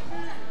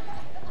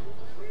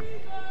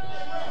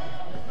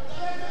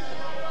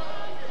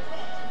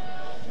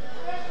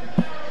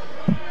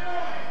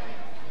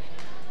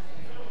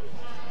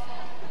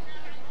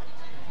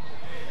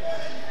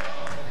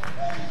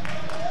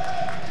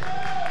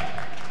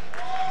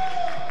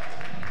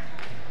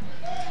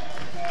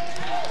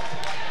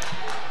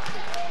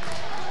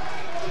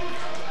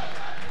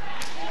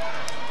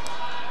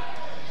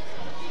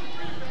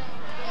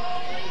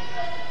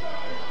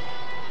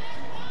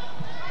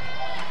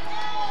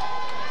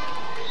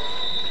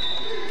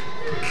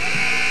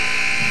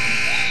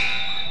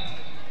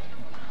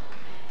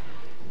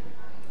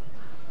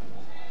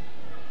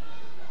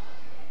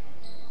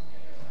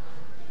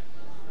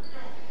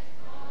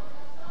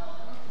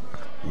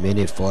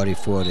 Minute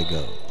 44 to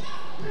go.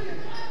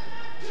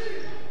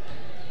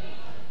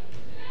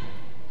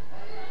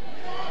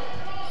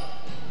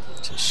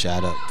 It's a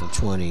shot up from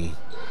 20.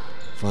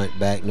 Front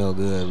back, no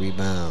good.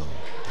 Rebound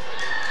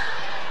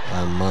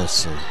by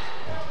Munson.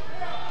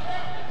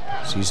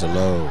 She's a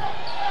low.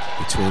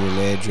 Between the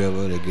leg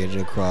dribble, they get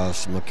it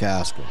across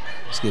McCaskill.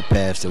 Let's get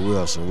past to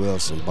Wilson.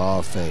 Wilson,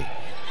 ball fake.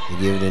 They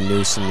give it to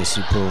Newsom and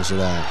she pulls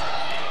it out.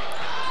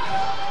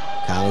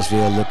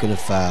 Cillinsville looking to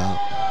foul.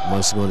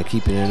 Munson going to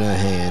keep it in her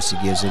hands. She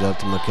gives it up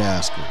to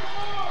McCaskill.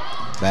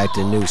 Back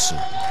to Newsom.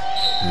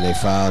 And they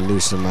foul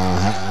Newsom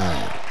out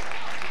high.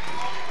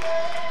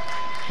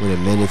 With a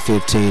minute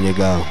 15 to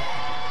go.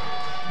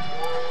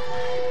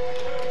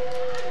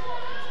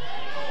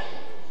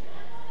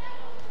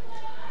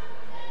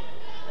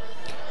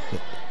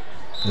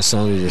 It's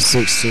only the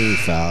 16th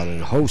foul,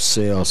 and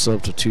wholesale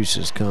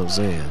substitutions comes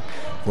in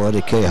for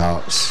the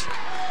Kahoks.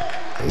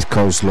 It's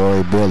Coach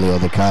Lori Billy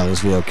of the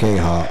Cillinsville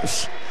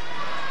Kahoks.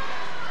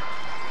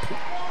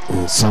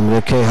 Some of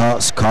the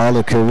Kahoks call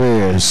a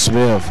career.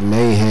 Smith,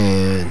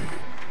 Mahan,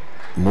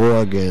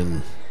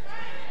 Morgan.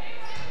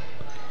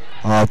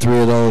 All three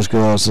of those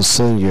girls are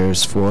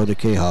seniors for the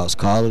Kahoks.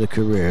 Call it a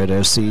career.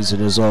 Their season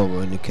is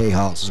over, and the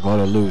Kahoks is going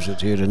to lose it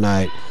here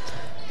tonight.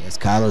 It's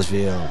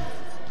Cillinsville.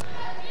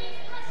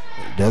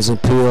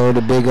 Doesn't pull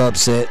the big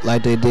upset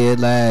like they did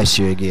last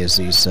year against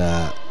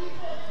Eastside.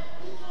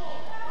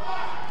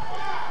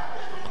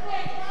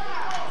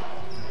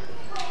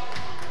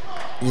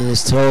 And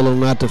it's told them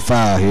not to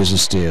foul. Here's a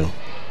steal.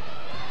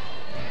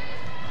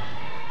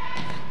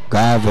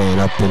 Govan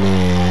up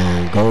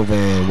and in.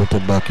 Govan with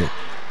the bucket.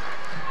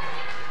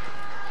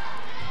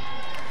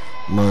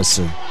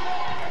 Munson.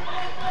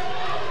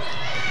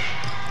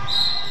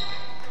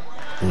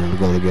 And we're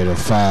going to get a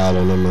foul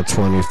on number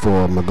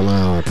 24,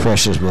 McGlown,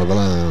 Precious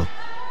McGlown,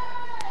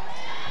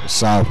 a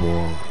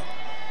sophomore.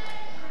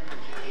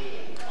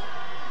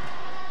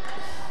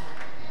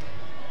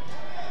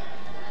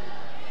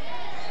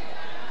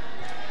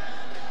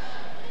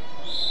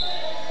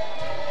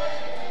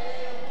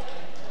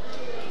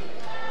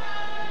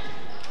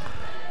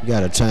 You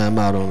got a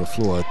timeout on the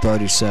floor,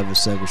 37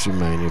 seconds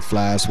remaining.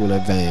 Flyers will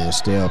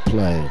advance. They'll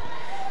play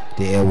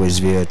the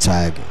Edwardsville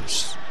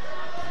Tigers.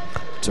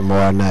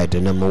 Tomorrow night, the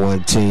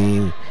 #1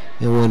 team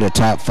and one of the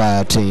top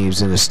 5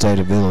 teams in the state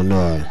of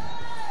Illinois.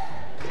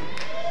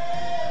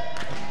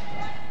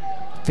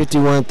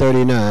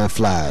 51-39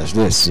 Flyers.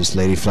 This is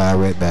Lady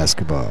Flyrette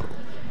basketball.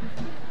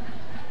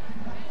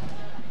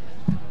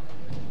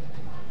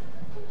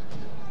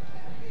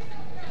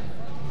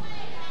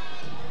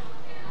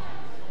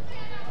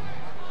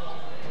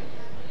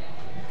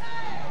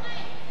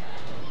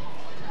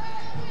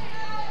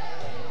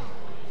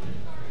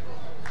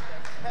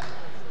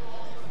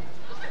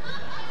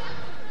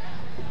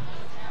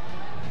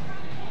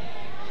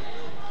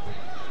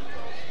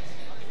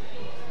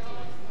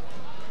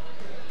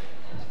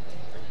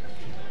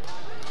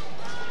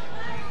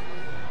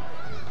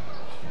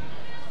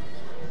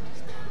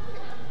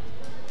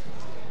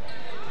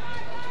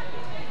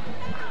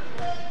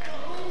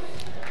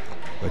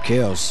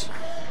 Kels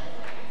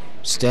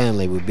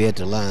Stanley will be at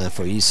the line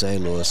for East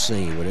St. Louis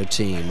Senior with her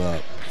team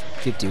up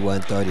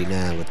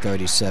 51-39 with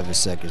 37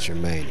 seconds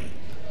remaining.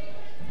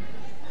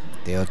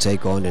 They'll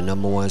take on the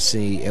 #1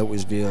 seed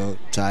Edwardsville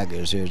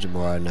Tigers here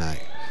tomorrow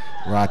night.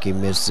 Rocky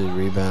missed the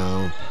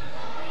rebound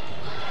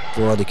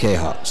for the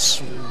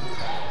Kahoks.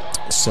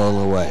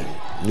 Stolen away.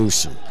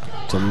 Newsom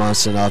to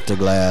Munson off the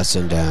glass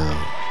and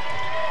down.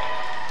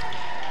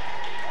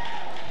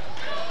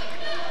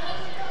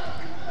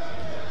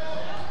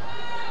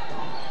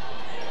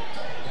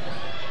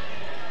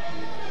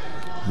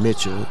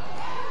 Mitchell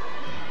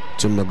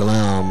to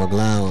McGlowan.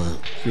 McGlowan,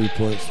 3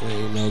 points,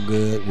 ain't no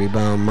good.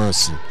 Rebound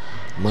Munson.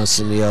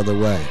 Munson the other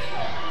way.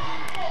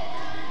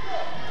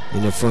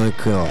 In the front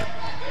court.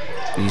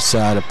 East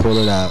side to pull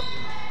it out.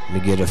 To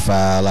get a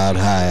foul out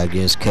high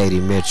against Katie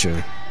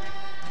Mitchell.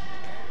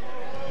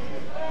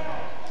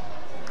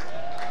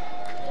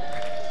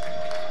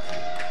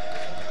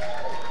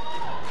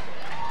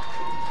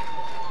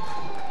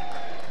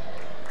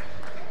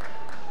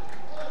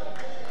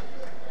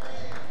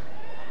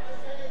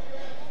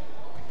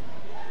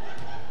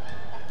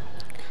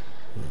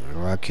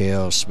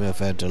 Raquel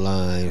Smith at the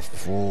line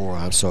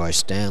for,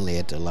 Stanley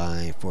at the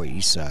line for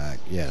Eastside,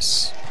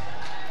 yes.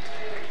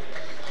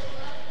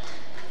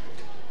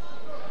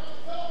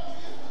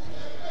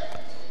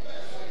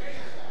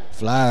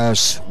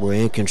 Flyers were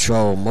in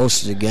control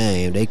most of the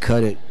game. They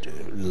cut it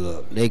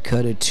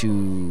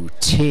to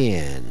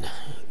 10.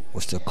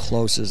 Was the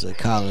closest that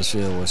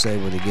Cillinsvile was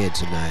able to get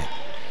tonight.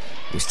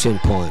 It was 10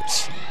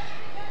 points.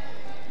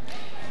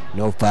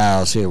 No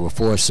fouls here with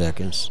 4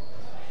 seconds.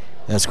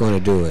 That's going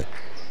to do it.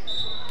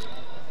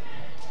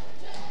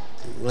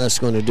 That's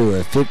going to do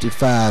it.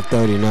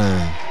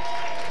 55-39.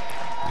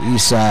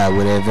 Eastside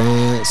would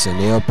advance, and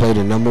they'll play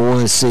the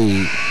 #1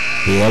 seed,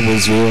 the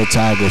Evansville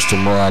Tigers,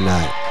 tomorrow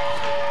night.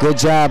 Good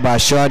job by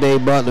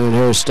Sade Butler and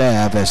her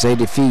staff as they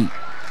defeat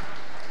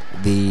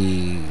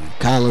the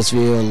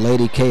Cillinsville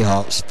Lady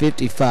Kahoks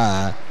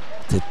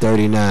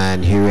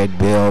 55-39 here at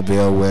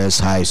Belleville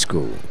West High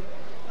School.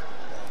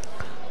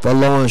 For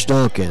Lawrence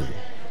Duncan,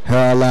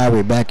 Harold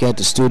Lowry back at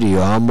the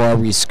studio. I'm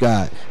Maurice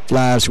Scott.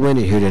 Flyers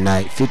winning here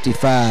tonight,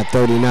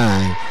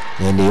 55-39,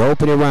 in the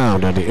opening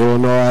round of the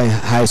Illinois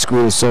High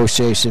School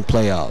Association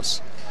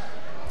playoffs.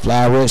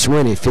 Flyerettes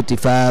winning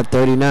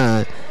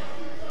 55-39.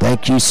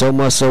 Thank you so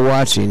much for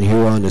watching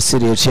here on the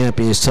City of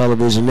Champions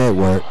Television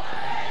Network.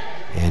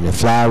 And the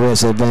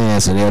Flyerettes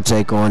advance, and they'll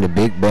take on the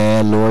big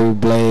bad Lori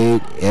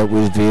Blade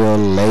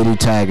Edwardsville Lady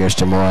Tigers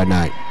tomorrow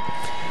night.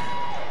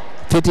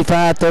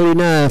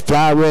 55-39,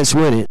 Flyerettes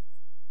winning.